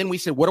 And then we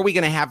said, what are we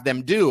going to have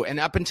them do? And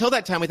up until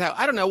that time, we thought,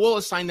 I don't know, we'll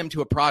assign them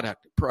to a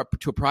project.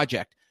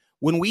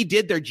 When we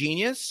did their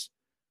genius,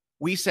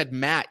 we said,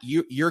 Matt,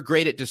 you're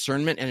great at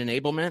discernment and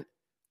enablement.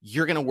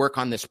 You're going to work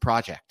on this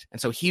project. And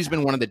so he's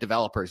been one of the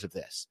developers of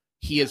this.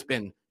 He has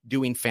been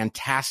doing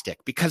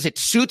fantastic because it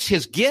suits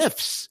his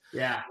gifts.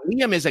 Yeah.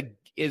 Liam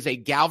is a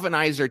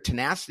galvanizer,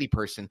 tenacity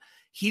person.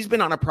 He's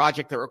been on a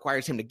project that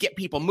requires him to get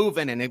people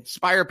moving and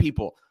inspire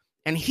people.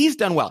 And he's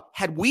done well.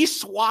 Had we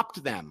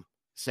swapped them,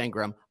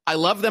 Sangram, I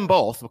love them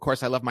both. Of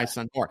course, I love my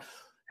son more.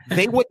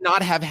 They would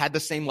not have had the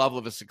same level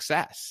of a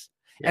success.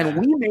 Yeah. And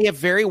we may have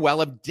very well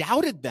have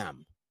doubted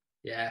them.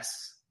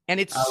 Yes. And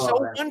it's so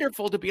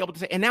wonderful to be able to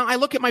say, and now I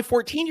look at my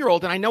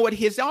 14-year-old and I know what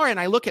his are, and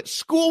I look at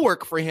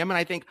schoolwork for him and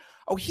I think,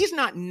 oh, he's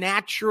not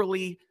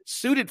naturally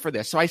suited for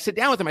this. So I sit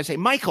down with him. I say,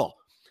 Michael,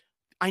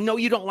 I know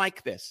you don't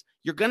like this.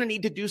 You're going to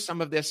need to do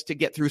some of this to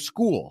get through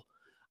school.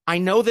 I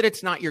know that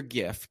it's not your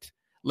gift.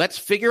 Let's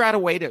figure out a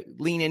way to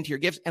lean into your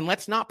gifts, and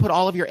let's not put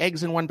all of your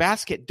eggs in one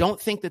basket.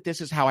 Don't think that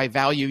this is how I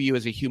value you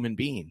as a human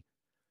being.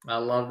 I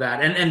love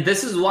that. And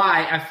this is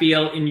why I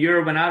feel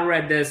when I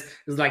read this,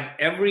 it's like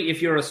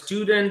if you're a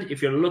student,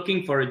 if you're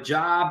looking for a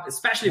job,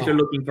 especially if you're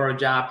looking for a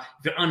job,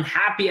 if you're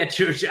unhappy at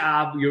your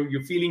job,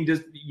 you're feeling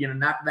just,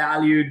 not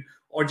valued,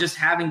 or just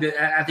having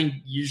I think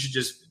you should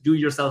just do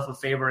yourself a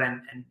favor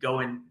and go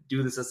and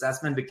do this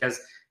assessment, because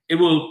it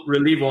will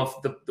relieve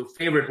off the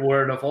favorite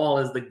word of all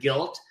is the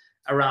guilt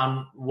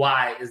around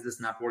why is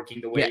this not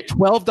working the way. Yeah,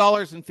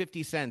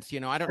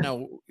 $12.50. I don't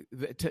know,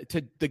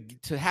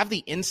 to have the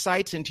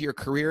insights into your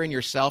career and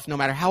yourself, no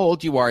matter how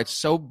old you are, it's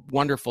so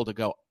wonderful to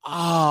go,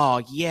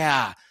 oh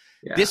yeah,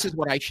 this is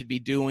what I should be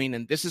doing,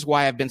 and this is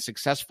why I've been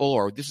successful,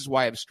 or this is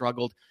why I've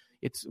struggled.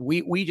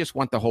 We just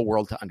want the whole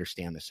world to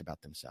understand this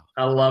about themselves.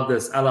 I love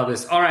this.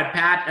 All right,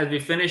 Pat, as we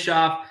finish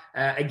off,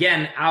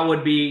 again, I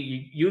would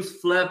use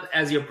Flip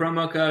as your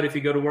promo code. If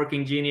you go to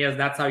Working Genius,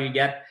 that's how you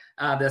get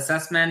the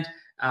assessment.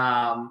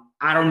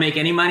 I don't make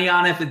any money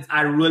on it.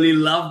 I really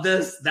love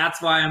this.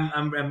 That's why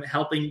I'm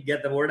helping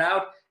get the word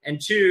out. And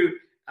two,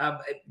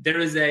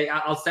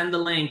 I'll send the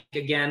link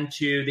again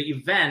to the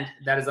event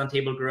that is on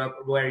Table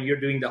Group where you're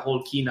doing the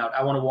whole keynote.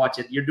 I want to watch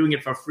it. You're doing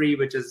it for free,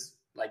 which is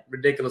like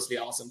ridiculously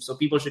awesome. So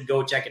people should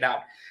go check it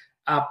out.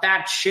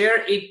 Pat,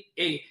 share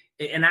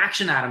an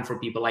action item for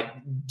people.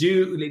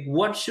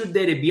 What should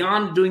they do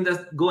beyond doing this?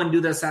 Go and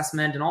do the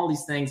assessment and all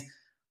these things.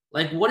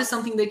 What is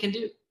something they can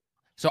do?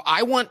 So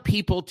I want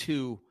people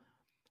to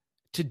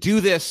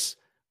do this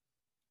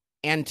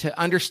and to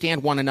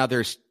understand one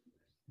another's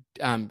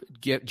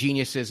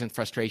geniuses and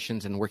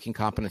frustrations and working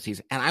competencies.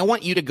 And I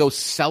want you to go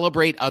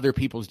celebrate other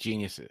people's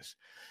geniuses.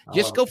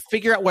 Just go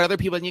figure out what other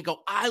people, and you go,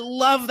 I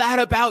love that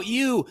about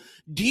you.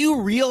 Do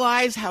you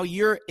realize how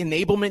your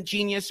enablement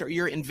genius or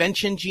your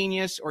invention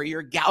genius or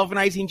your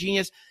galvanizing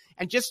genius,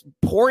 and just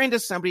pour into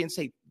somebody and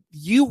say,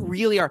 you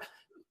really are,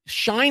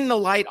 shine the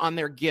light on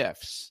their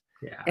gifts.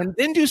 Yeah. And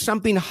then do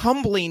something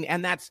humbling,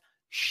 and that's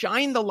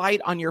shine the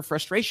light on your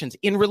frustrations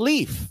in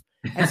relief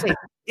and say,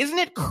 isn't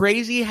it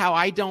crazy how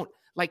I don't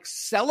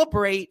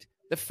celebrate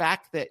the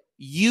fact that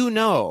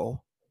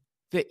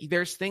that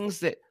there's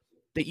things that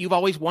you've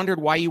always wondered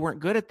why you weren't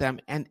good at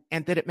them, and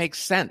that it makes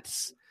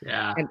sense.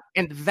 Yeah.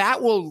 And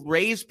that will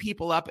raise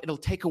people up. It'll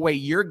take away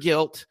your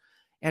guilt.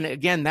 And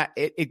again, that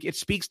it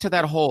speaks to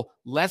that whole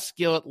less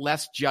guilt,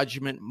 less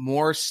judgment,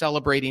 more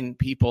celebrating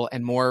people,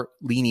 and more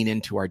leaning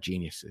into our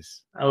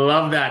geniuses. I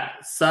love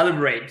that.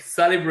 Celebrate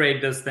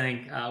this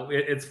thing.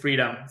 It's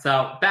freedom.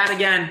 So Pat,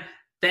 again,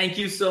 thank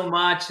you so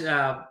much.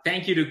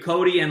 Thank you to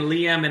Cody and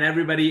Liam and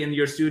everybody in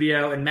your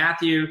studio, and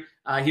Matthew.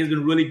 He's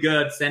been really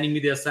good sending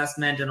me the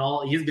assessment and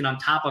all. He's been on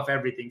top of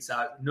everything.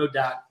 So no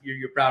doubt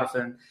you're proud of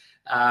him.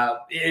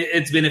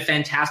 It's been a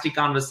fantastic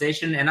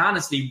conversation, and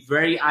honestly,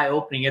 very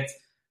eye-opening.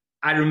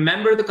 I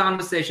remember the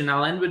conversation.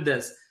 I'll end with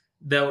this.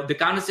 The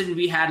conversation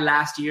we had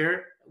last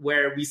year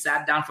where we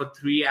sat down for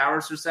 3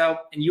 hours or so,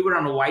 and you were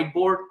on a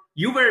whiteboard.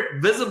 You were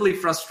visibly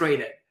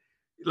frustrated.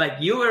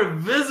 You were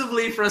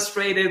visibly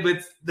frustrated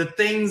with the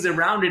things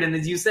around it. And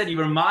as you said, you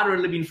were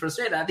moderately being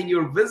frustrated. I think you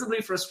were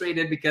visibly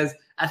frustrated because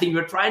I think you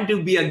were trying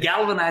to be a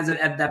galvanizer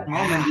at that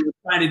moment. You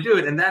were trying to do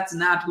it, and that's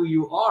not who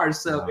you are.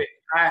 So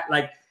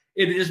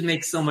it just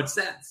makes so much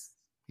sense.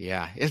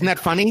 Yeah. Isn't that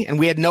funny? And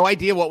we had no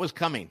idea what was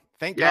coming.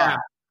 Thank God.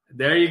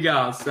 There you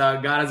go.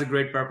 So God has a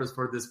great purpose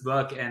for this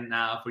book and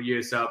for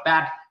you. So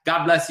Pat,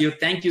 God bless you.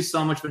 Thank you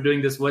so much for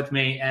doing this with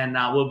me, and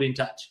we'll be in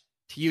touch.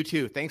 To you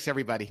too. Thanks,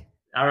 everybody.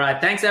 All right.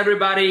 Thanks,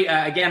 everybody.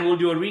 Again, we'll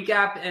do a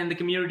recap in the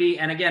community.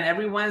 And again,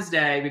 every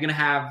Wednesday, we're going to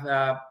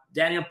have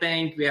Daniel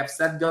Pink. We have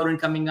Seth Godin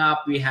coming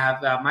up. We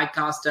have Mike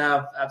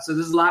Costa. So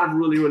there's a lot of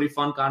really, really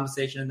fun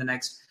conversation in the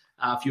next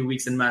few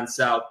weeks and months.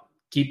 So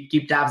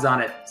keep tabs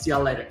on it. See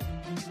y'all later.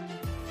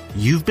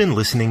 You've been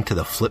listening to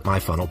the Flip My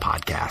Funnel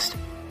podcast.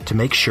 To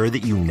make sure that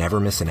you never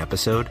miss an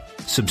episode,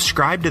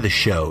 subscribe to the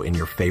show in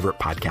your favorite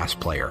podcast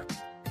player.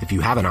 If you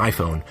have an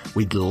iPhone,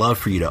 we'd love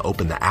for you to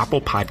open the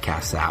Apple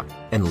Podcasts app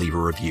and leave a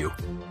review.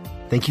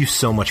 Thank you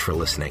so much for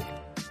listening.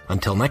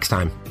 Until next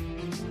time.